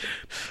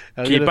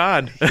 Keep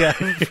on.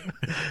 Yeah.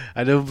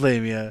 I don't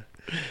blame you.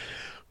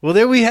 Well,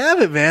 there we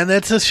have it, man.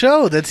 That's a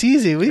show. That's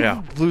easy. We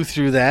blew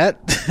through that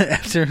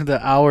after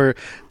the hour.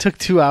 Took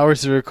 2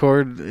 hours to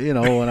record, 1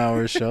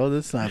 hour show.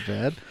 That's not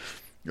bad.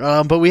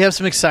 But we have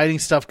some exciting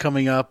stuff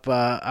coming up.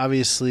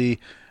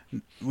 Obviously,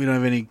 we don't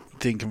have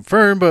anything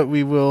confirmed, but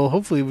we will.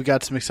 Hopefully, we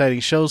got some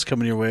exciting shows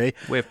coming your way.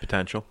 We have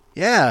potential.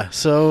 Yeah.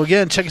 So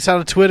again, check us out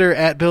on Twitter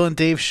at Bill and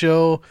Dave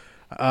Show,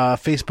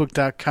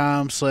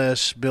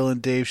 Facebook.com/Bill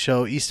and Dave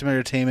Show, Eastham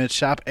Entertainment.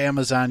 Shop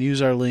Amazon.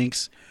 Use our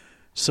links.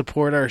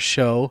 Support our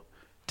show.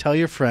 Tell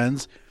your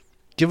friends.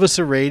 Give us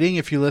a rating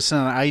if you listen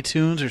on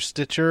iTunes or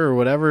Stitcher or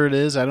whatever it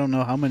is. I don't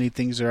know how many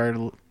things there are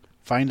to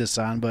find us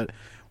on, but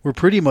we're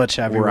pretty much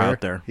everywhere. We're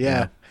out there.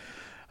 Yeah.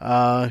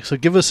 So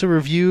give us a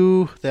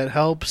review. That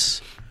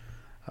helps.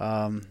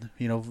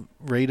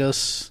 Rate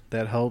us.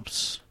 That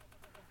helps.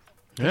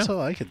 That's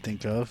all I could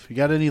think of. You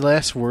got any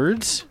last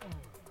words?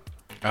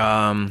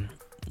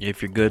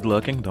 If you're good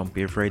looking, don't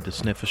be afraid to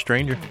sniff a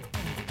stranger.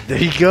 There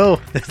you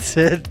go. That's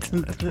it.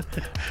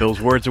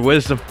 Bill's words of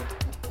wisdom.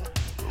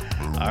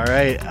 All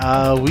right.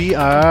 We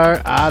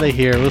are out of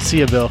here. We'll see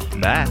you, Bill.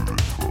 Bye.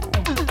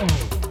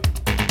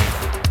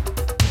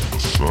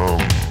 Oh.